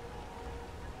posted.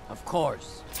 Of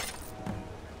course.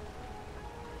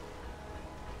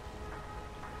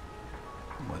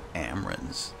 What,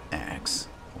 Amron's axe?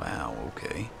 Wow,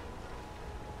 okay.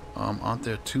 Aren't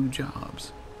there 2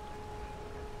 jobs?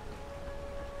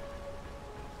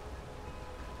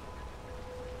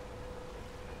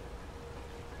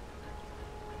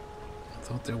 I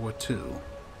thought there were 2.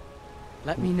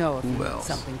 Let me know if you Who need else?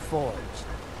 something forged.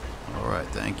 Alright,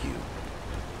 thank you.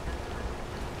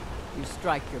 You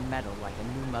strike your metal like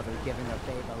a new mother giving her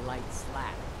babe a light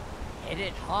slap. Hit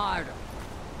it harder.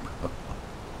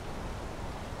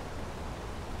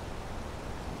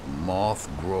 Moth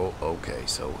grow. Okay,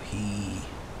 so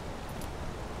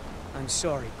I'm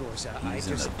sorry, Gorza. he's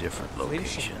in a different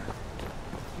location.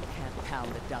 You can't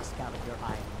pound the dust out of your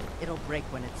iron. It'll break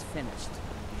when it's finished.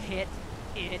 Hit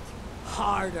it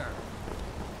harder.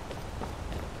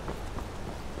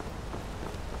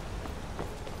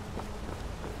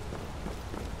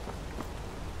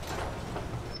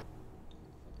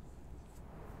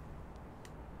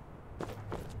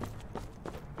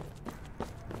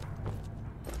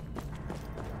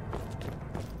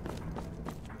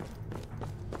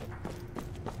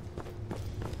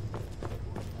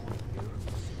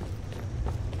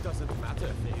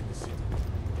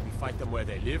 Where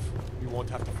they live, we won't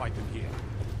have to fight them here.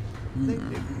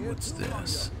 What's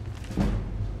this?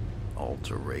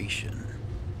 Alteration.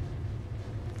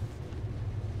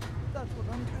 That's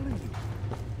what I'm telling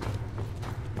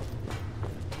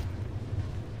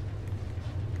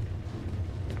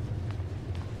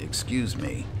you. Excuse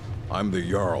me. I'm the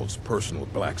Jarl's personal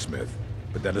blacksmith,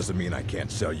 but that doesn't mean I can't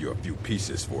sell you a few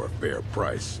pieces for a fair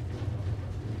price.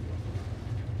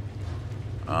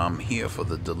 I'm here for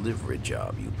the delivery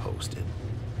job you posted.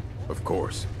 Of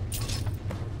course.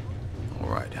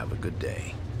 Alright, have a good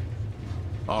day.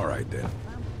 Alright then.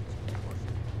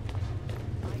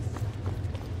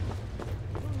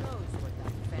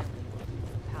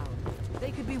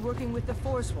 They could be working with the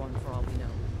Forsworn for all we know.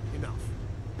 Enough.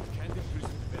 Can't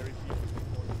imprison the very people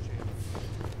before the jail.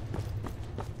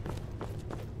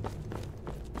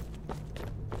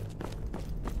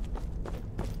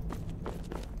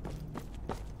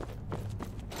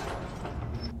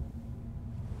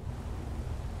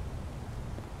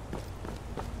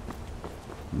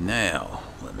 Now,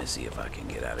 let me see if I can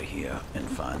get out of here and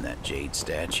find that jade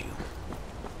statue.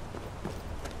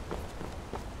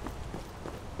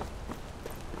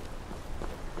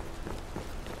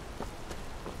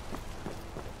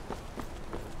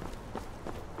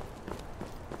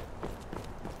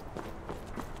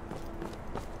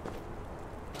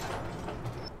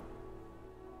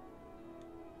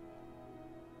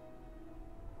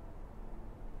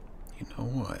 You know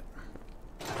what?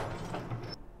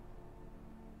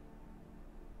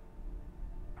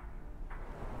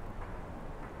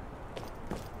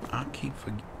 I keep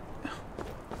forgetting.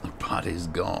 The body's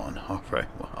gone. Alright,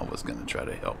 well, I was gonna try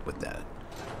to help with that.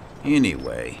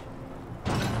 Anyway.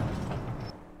 I'm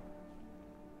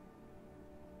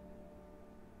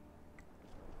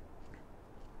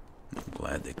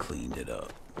glad they cleaned it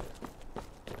up.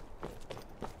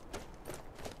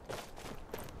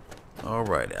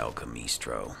 Alright,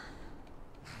 alchemistro.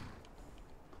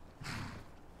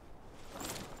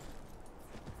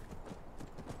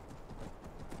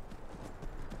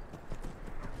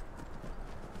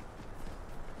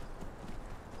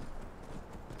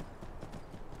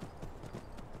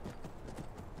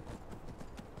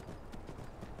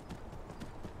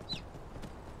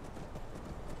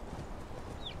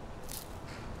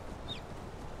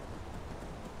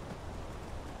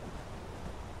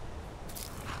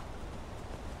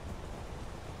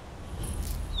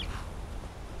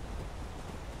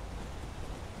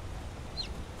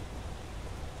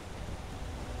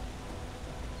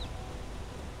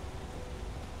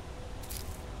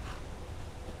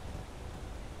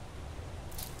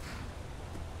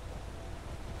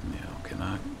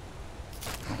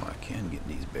 Oh, I can get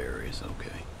these berries,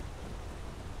 okay.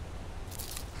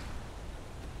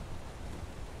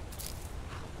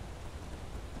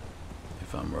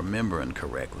 If I'm remembering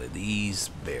correctly, these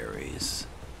berries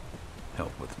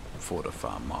help with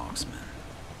fortify marksmen.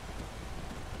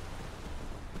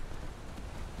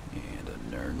 And a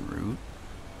nern root.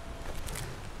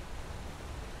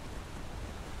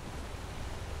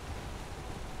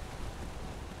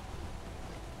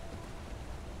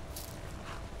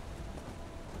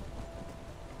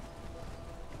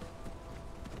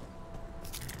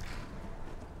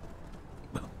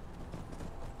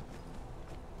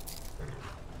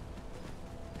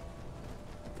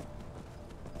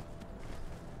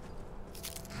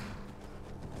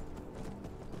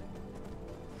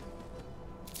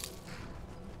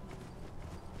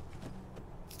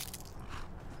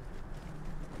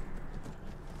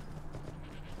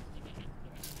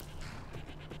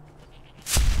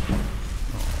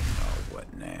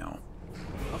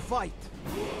 Fight!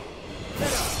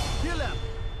 Kill him!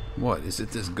 What? Is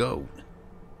it this goat?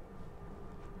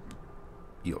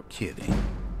 You're kidding.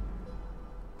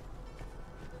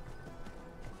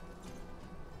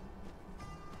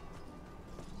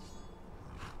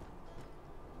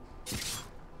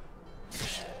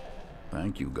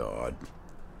 Thank you, God.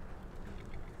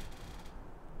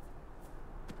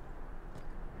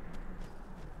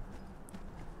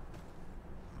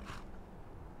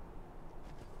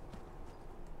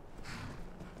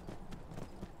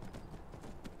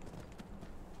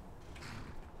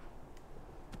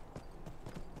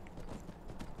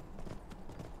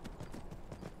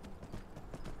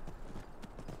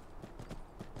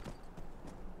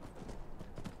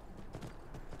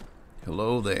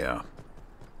 Hello there.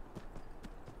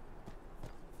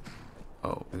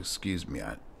 Oh, excuse me,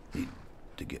 I need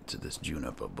to get to this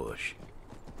juniper bush.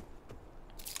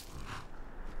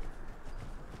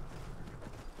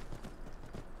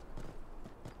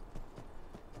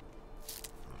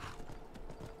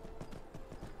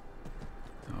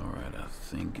 Alright, I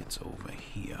think it's over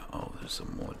here. Oh, there's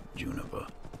some more juniper.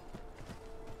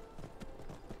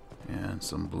 And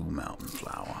some blue mountain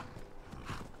flower.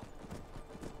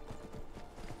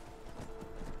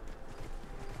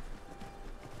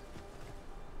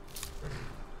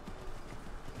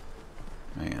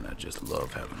 Man, I just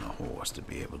love having a horse to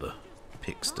be able to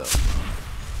pick stuff up.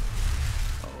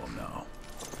 Oh no.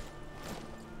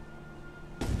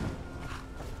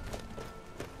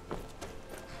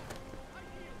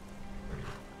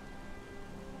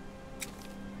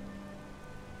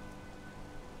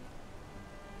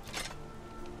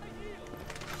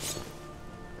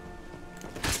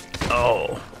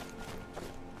 Oh.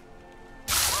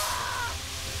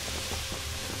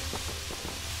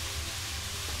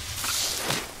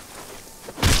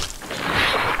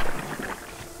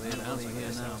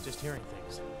 Just hearing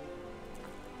things.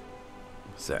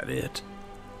 Is that it?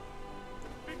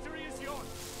 Victory is yours.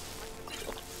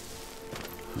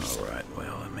 Alright,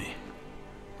 well, let me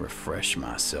refresh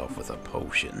myself with a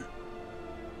potion.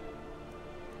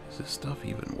 Is this stuff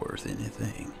even worth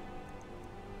anything?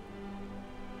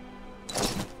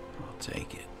 I'll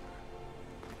take it.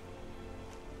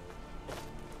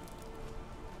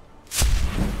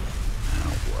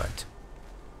 Now what?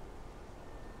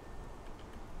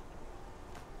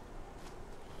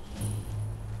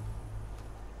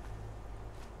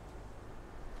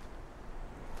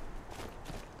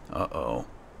 Uh-oh.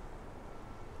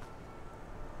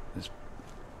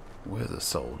 Where are the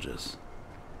soldiers?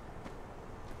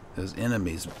 There's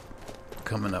enemies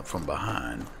coming up from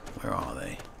behind. Where are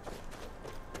they?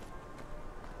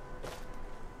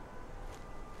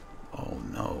 Oh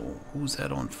no. Who's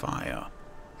that on fire?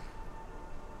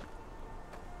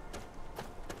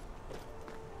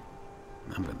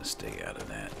 I'm gonna stay out of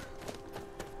that.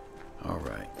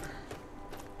 Alright.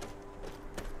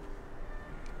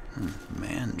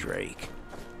 Mandrake.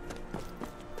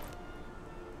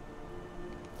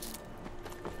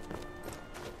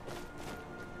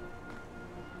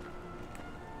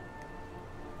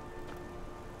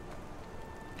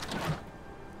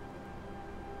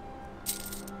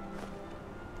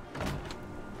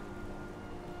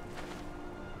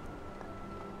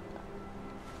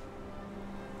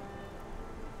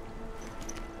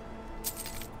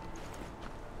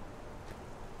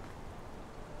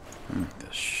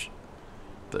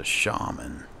 The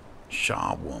shaman,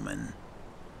 Shaw woman.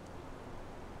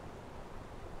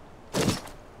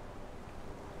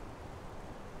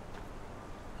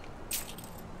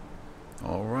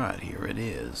 All right, here it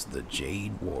is, the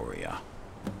Jade Warrior.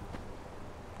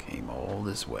 Came all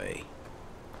this way.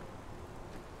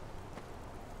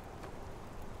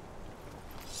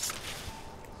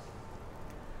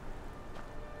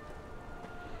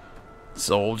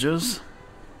 Soldiers.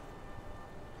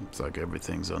 Looks like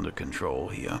everything's under control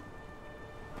here.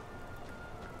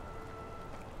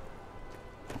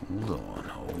 Hold on,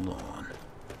 hold on.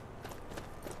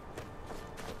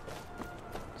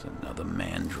 It's another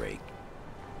mandrake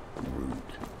root.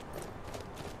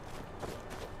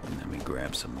 And let me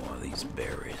grab some more of these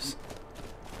berries.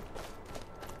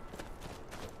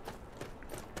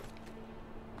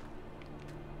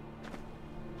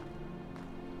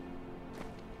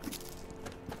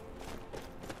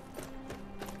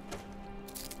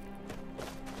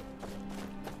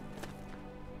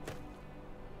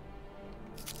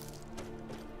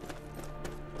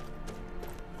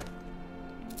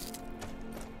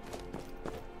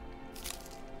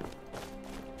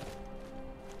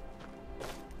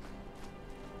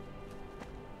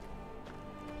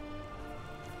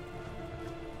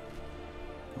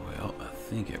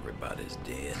 I think everybody's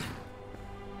dead.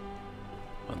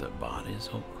 Other bodies?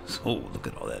 Oh, look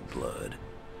at all that blood.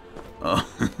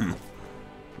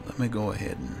 Let me go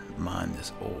ahead and mine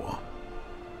this ore.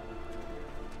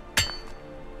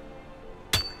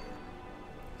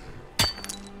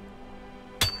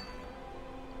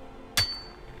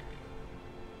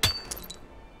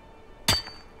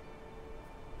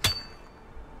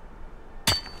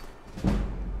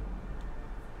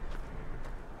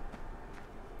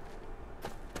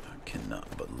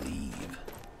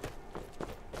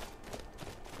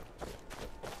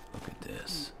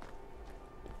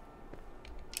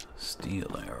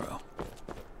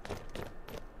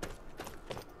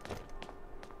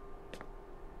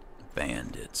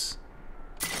 Bandits.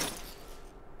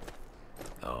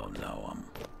 Oh no, I'm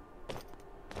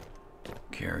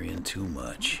carrying too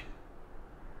much.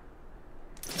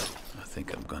 I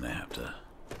think I'm gonna have to...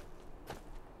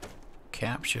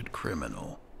 Captured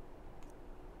criminal.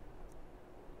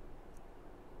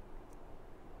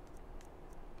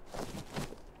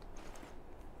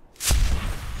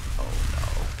 Oh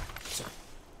no.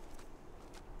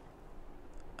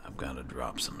 I've got to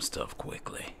drop some stuff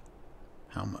quickly.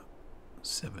 How much?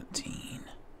 17.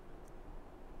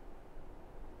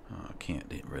 Oh, I can't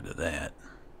get rid of that.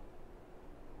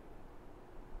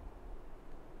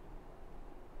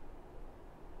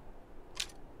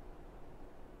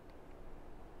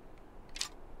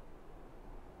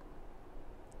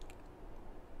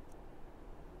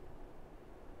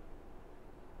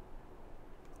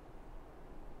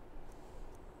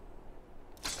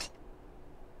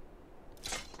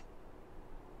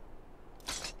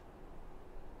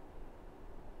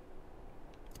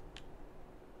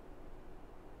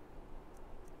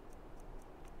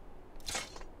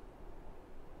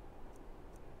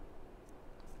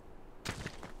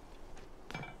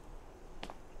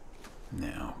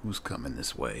 Now, who's coming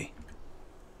this way?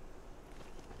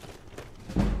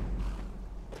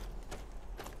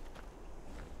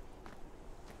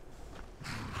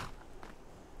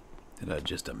 Did I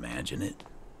just imagine it?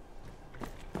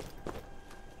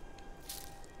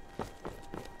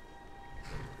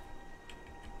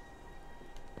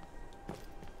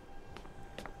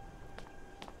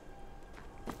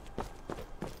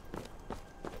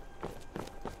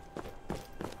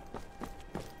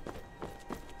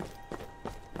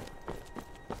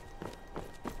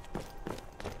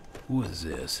 Who is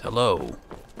this? Hello.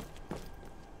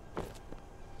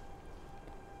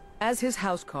 As his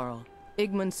housecarl,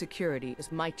 Igman's security is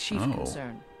my chief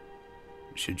concern.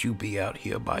 Should you be out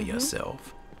here by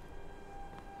yourself?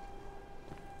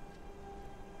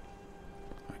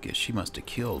 I guess she must have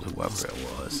killed whoever it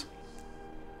was.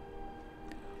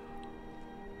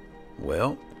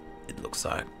 Well, it looks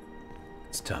like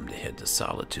it's time to head to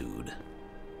Solitude.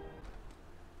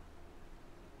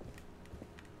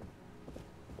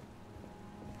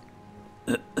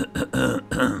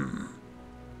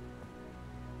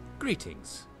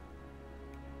 Greetings.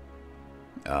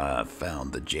 I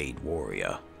found the Jade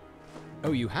Warrior.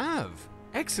 Oh, you have?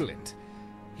 Excellent.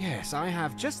 Yes, I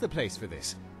have just the place for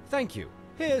this. Thank you.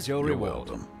 Here's your reward.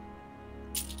 You're welcome.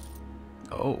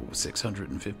 Oh,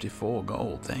 654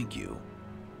 gold, thank you.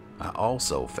 I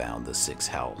also found the 6th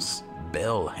house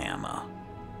bell hammer.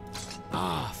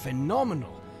 Ah,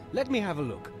 phenomenal. Let me have a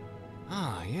look.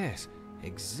 Ah, yes,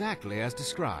 exactly as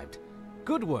described.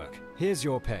 Good work. Here's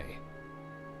your pay.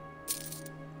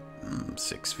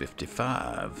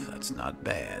 655, that's not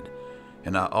bad.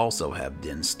 And I also have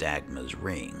Din Stagma's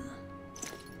ring.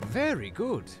 Very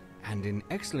good, and in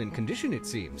excellent condition it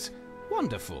seems.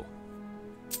 Wonderful.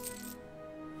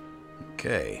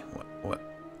 Okay, what?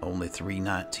 Only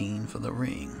 319 for the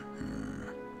ring.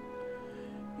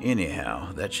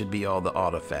 Anyhow, that should be all the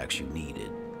artifacts you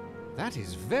needed. That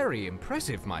is very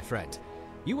impressive, my friend.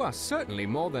 You are certainly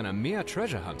more than a mere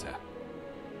treasure hunter.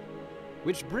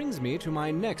 Which brings me to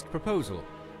my next proposal.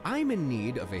 I'm in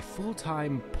need of a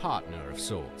full-time partner of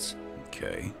sorts.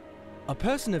 Okay. A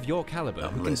person of your caliber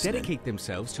who can dedicate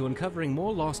themselves to uncovering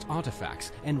more lost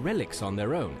artifacts and relics on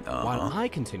their own, while I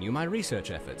continue my research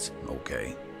efforts.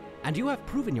 Okay. And you have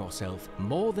proven yourself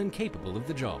more than capable of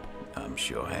the job. I'm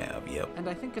sure have, yep. And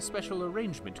I think a special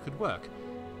arrangement could work.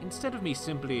 Instead of me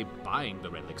simply buying the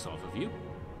relics off of you,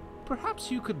 perhaps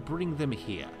you could bring them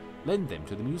here, lend them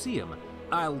to the museum.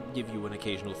 I'll give you an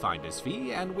occasional finder's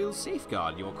fee, and we'll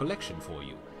safeguard your collection for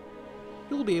you.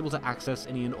 You'll be able to access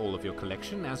any and all of your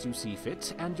collection as you see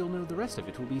fit, and you'll know the rest of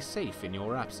it will be safe in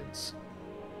your absence.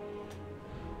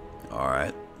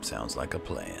 Alright, sounds like a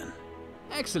plan.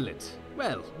 Excellent.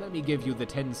 Well, let me give you the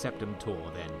 10 Septim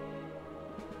tour then.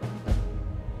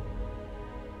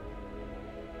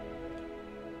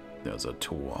 There's a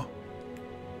tour.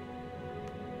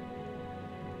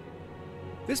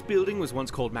 This building was once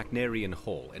called Macnarian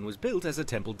Hall and was built as a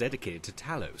temple dedicated to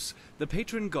Talos, the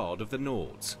patron god of the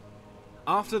Nords.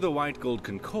 After the White Gold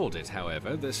Concordate,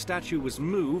 however, the statue was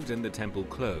moved and the temple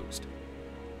closed.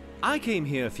 I came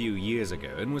here a few years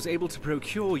ago and was able to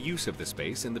procure use of the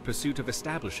space in the pursuit of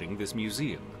establishing this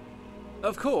museum.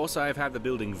 Of course, I have had the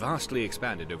building vastly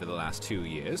expanded over the last 2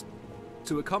 years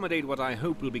to accommodate what I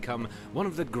hope will become one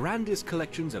of the grandest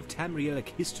collections of Tamrielic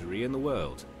history in the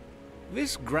world.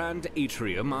 This grand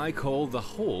atrium I call the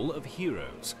Hall of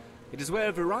Heroes. It is where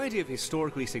a variety of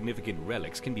historically significant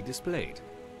relics can be displayed,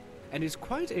 and is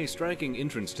quite a striking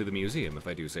entrance to the museum, if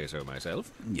I do say so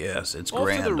myself. Yes, it's Off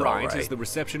grand, to the right all right. is the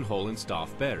reception hall and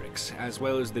staff barracks, as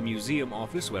well as the museum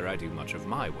office where I do much of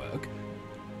my work.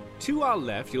 To our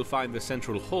left, you'll find the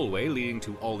central hallway leading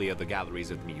to all the other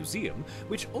galleries of the museum,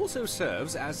 which also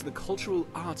serves as the cultural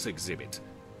arts exhibit.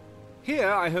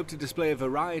 Here, I hope to display a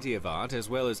variety of art, as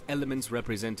well as elements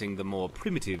representing the more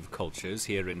primitive cultures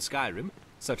here in Skyrim,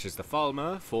 such as the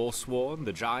Falmer, Forsworn,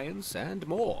 the Giants, and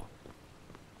more.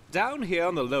 Down here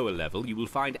on the lower level, you will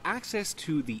find access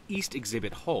to the East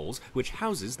Exhibit Halls, which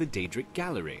houses the Daedric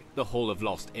Gallery, the Hall of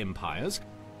Lost Empires,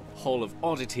 Hall of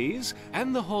Oddities,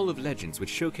 and the Hall of Legends, which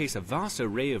showcase a vast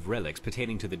array of relics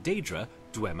pertaining to the Daedra,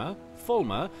 Dwemer,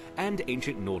 Falmer, and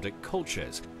ancient Nordic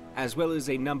cultures, as well as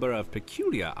a number of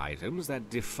peculiar items that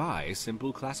defy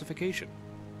simple classification.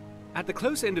 At the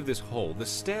close end of this hall, the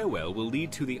stairwell will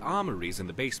lead to the armories in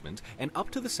the basement and up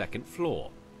to the 2nd floor.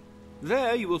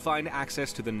 There you will find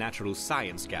access to the Natural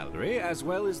Science Gallery, as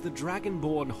well as the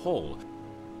Dragonborn Hall,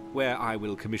 where I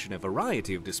will commission a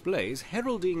variety of displays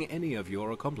heralding any of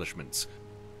your accomplishments.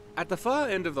 At the far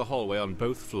end of the hallway on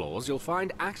both floors, you'll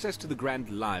find access to the Grand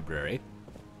Library,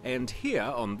 and here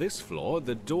on this floor,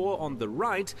 the door on the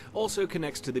right also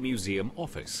connects to the museum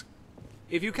office.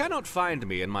 If you cannot find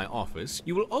me in my office,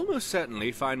 you will almost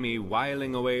certainly find me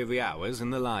whiling away the hours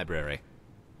in the library.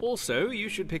 Also, you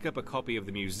should pick up a copy of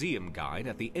the museum guide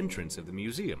at the entrance of the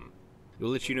museum. It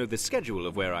will let you know the schedule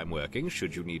of where I'm working,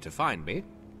 should you need to find me,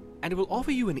 and it will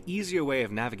offer you an easier way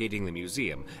of navigating the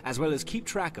museum, as well as keep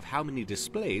track of how many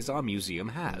displays our museum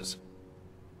has.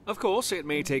 Of course, it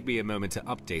may take me a moment to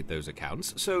update those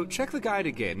accounts, so check the guide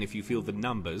again if you feel the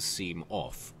numbers seem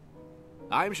off.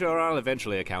 I'm sure I'll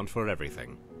eventually account for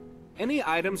everything. Any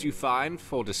items you find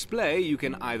for display, you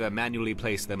can either manually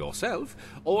place them yourself,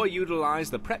 or utilize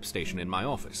the prep station in my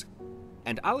office.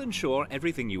 And I'll ensure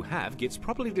everything you have gets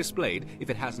properly displayed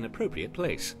if it has an appropriate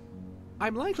place.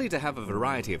 I'm likely to have a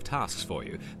variety of tasks for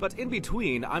you, but in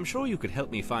between, I'm sure you could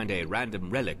help me find a random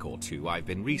relic or two I've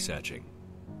been researching.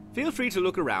 Feel free to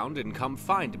look around and come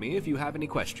find me if you have any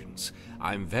questions.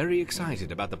 I'm very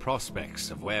excited about the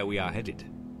prospects of where we are headed.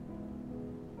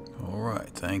 Alright,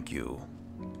 thank you.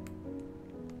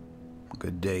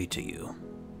 Good day to you.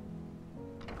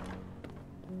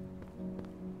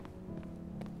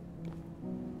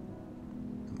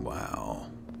 Wow.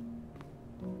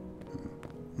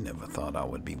 Never thought I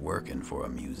would be working for a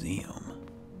museum.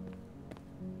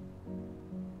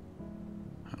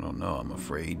 I don't know, I'm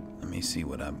afraid. Let me see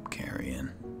what I'm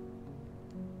carrying.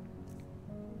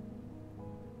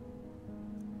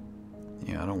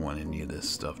 Yeah, I don't want any of this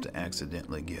stuff to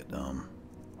accidentally get,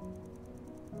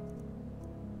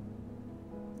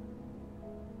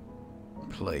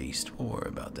 placed. We'll worry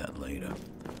about that later.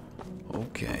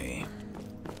 Okay.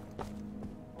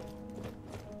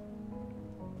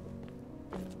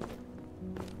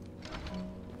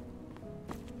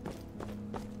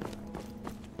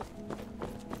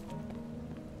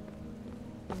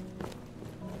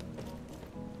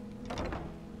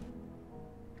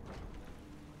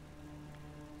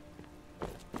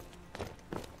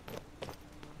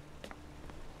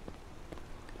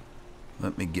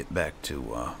 Let me get back to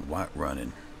Whiterun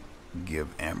and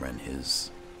give Amron his...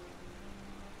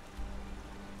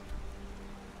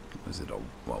 Was it a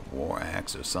war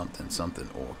axe or something? Something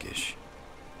orcish.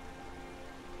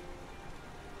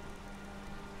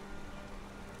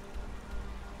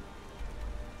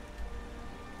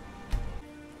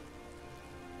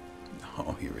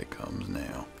 Oh, here it comes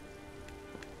now.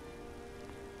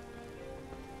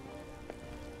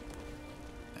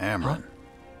 Amron.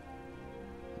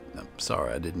 I'm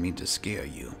sorry, I didn't mean to scare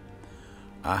you.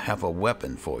 I have a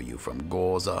weapon for you from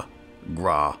Gorza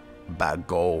Gra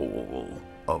Bagol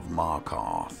of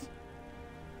Markarth.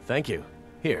 Thank you.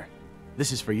 Here,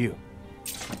 this is for you.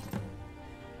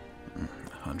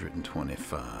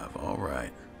 125. All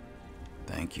right.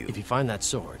 Thank you. If you find that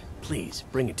sword, please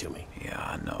bring it to me. Yeah,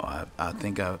 I know. I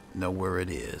think I know where it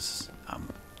is. I'm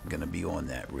gonna be on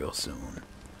that real soon.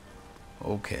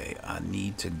 Okay, I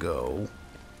need to go.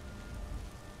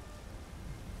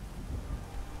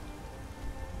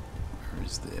 Where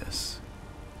is this?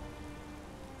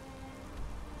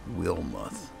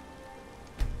 Wilmuth.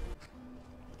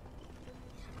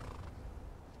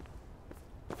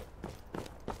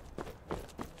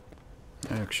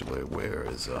 Actually, where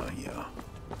is yeah,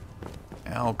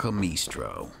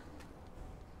 Alchemistro.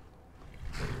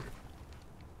 I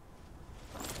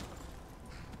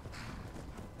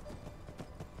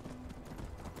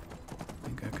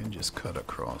think I can just cut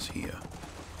across here.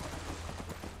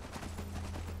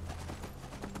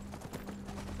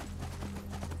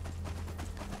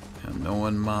 And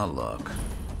knowing my luck.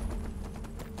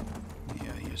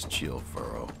 Yeah, here's Chill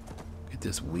Furrow. Get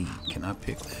this wheat. Can I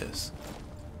pick this?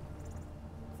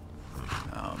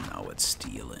 Oh no, it's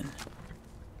stealing.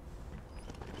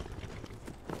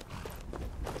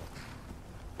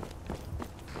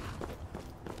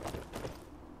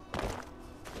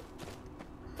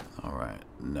 Alright,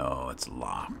 no, it's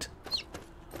locked.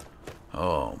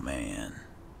 Oh man.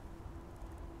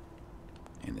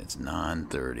 And it's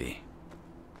 9:30.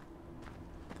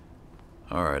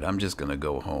 Alright, I'm just gonna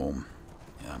go home.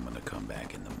 Yeah, I'm gonna come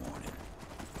back in the morning.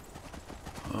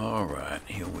 Alright,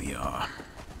 here we are.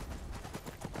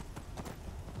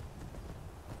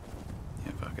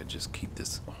 If I could just keep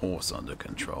this horse under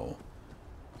control.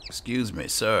 Excuse me,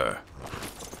 sir.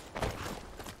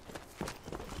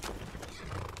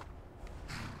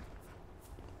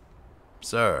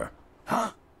 Sir.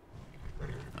 Huh?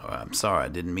 Oh, I'm sorry, I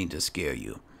didn't mean to scare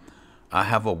you. I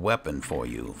have a weapon for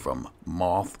you from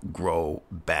Mothgrow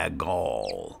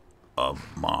Bagol of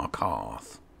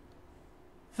Markarth.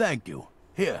 Thank you.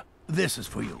 Here, this is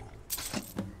for you.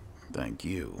 Thank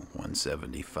you.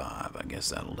 175. I guess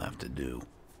that'll have to do.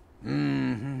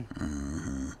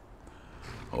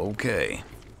 Okay.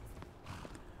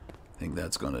 I think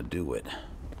that's gonna do it.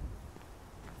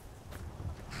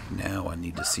 Now I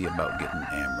need to see about getting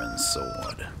Amron's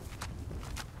sword.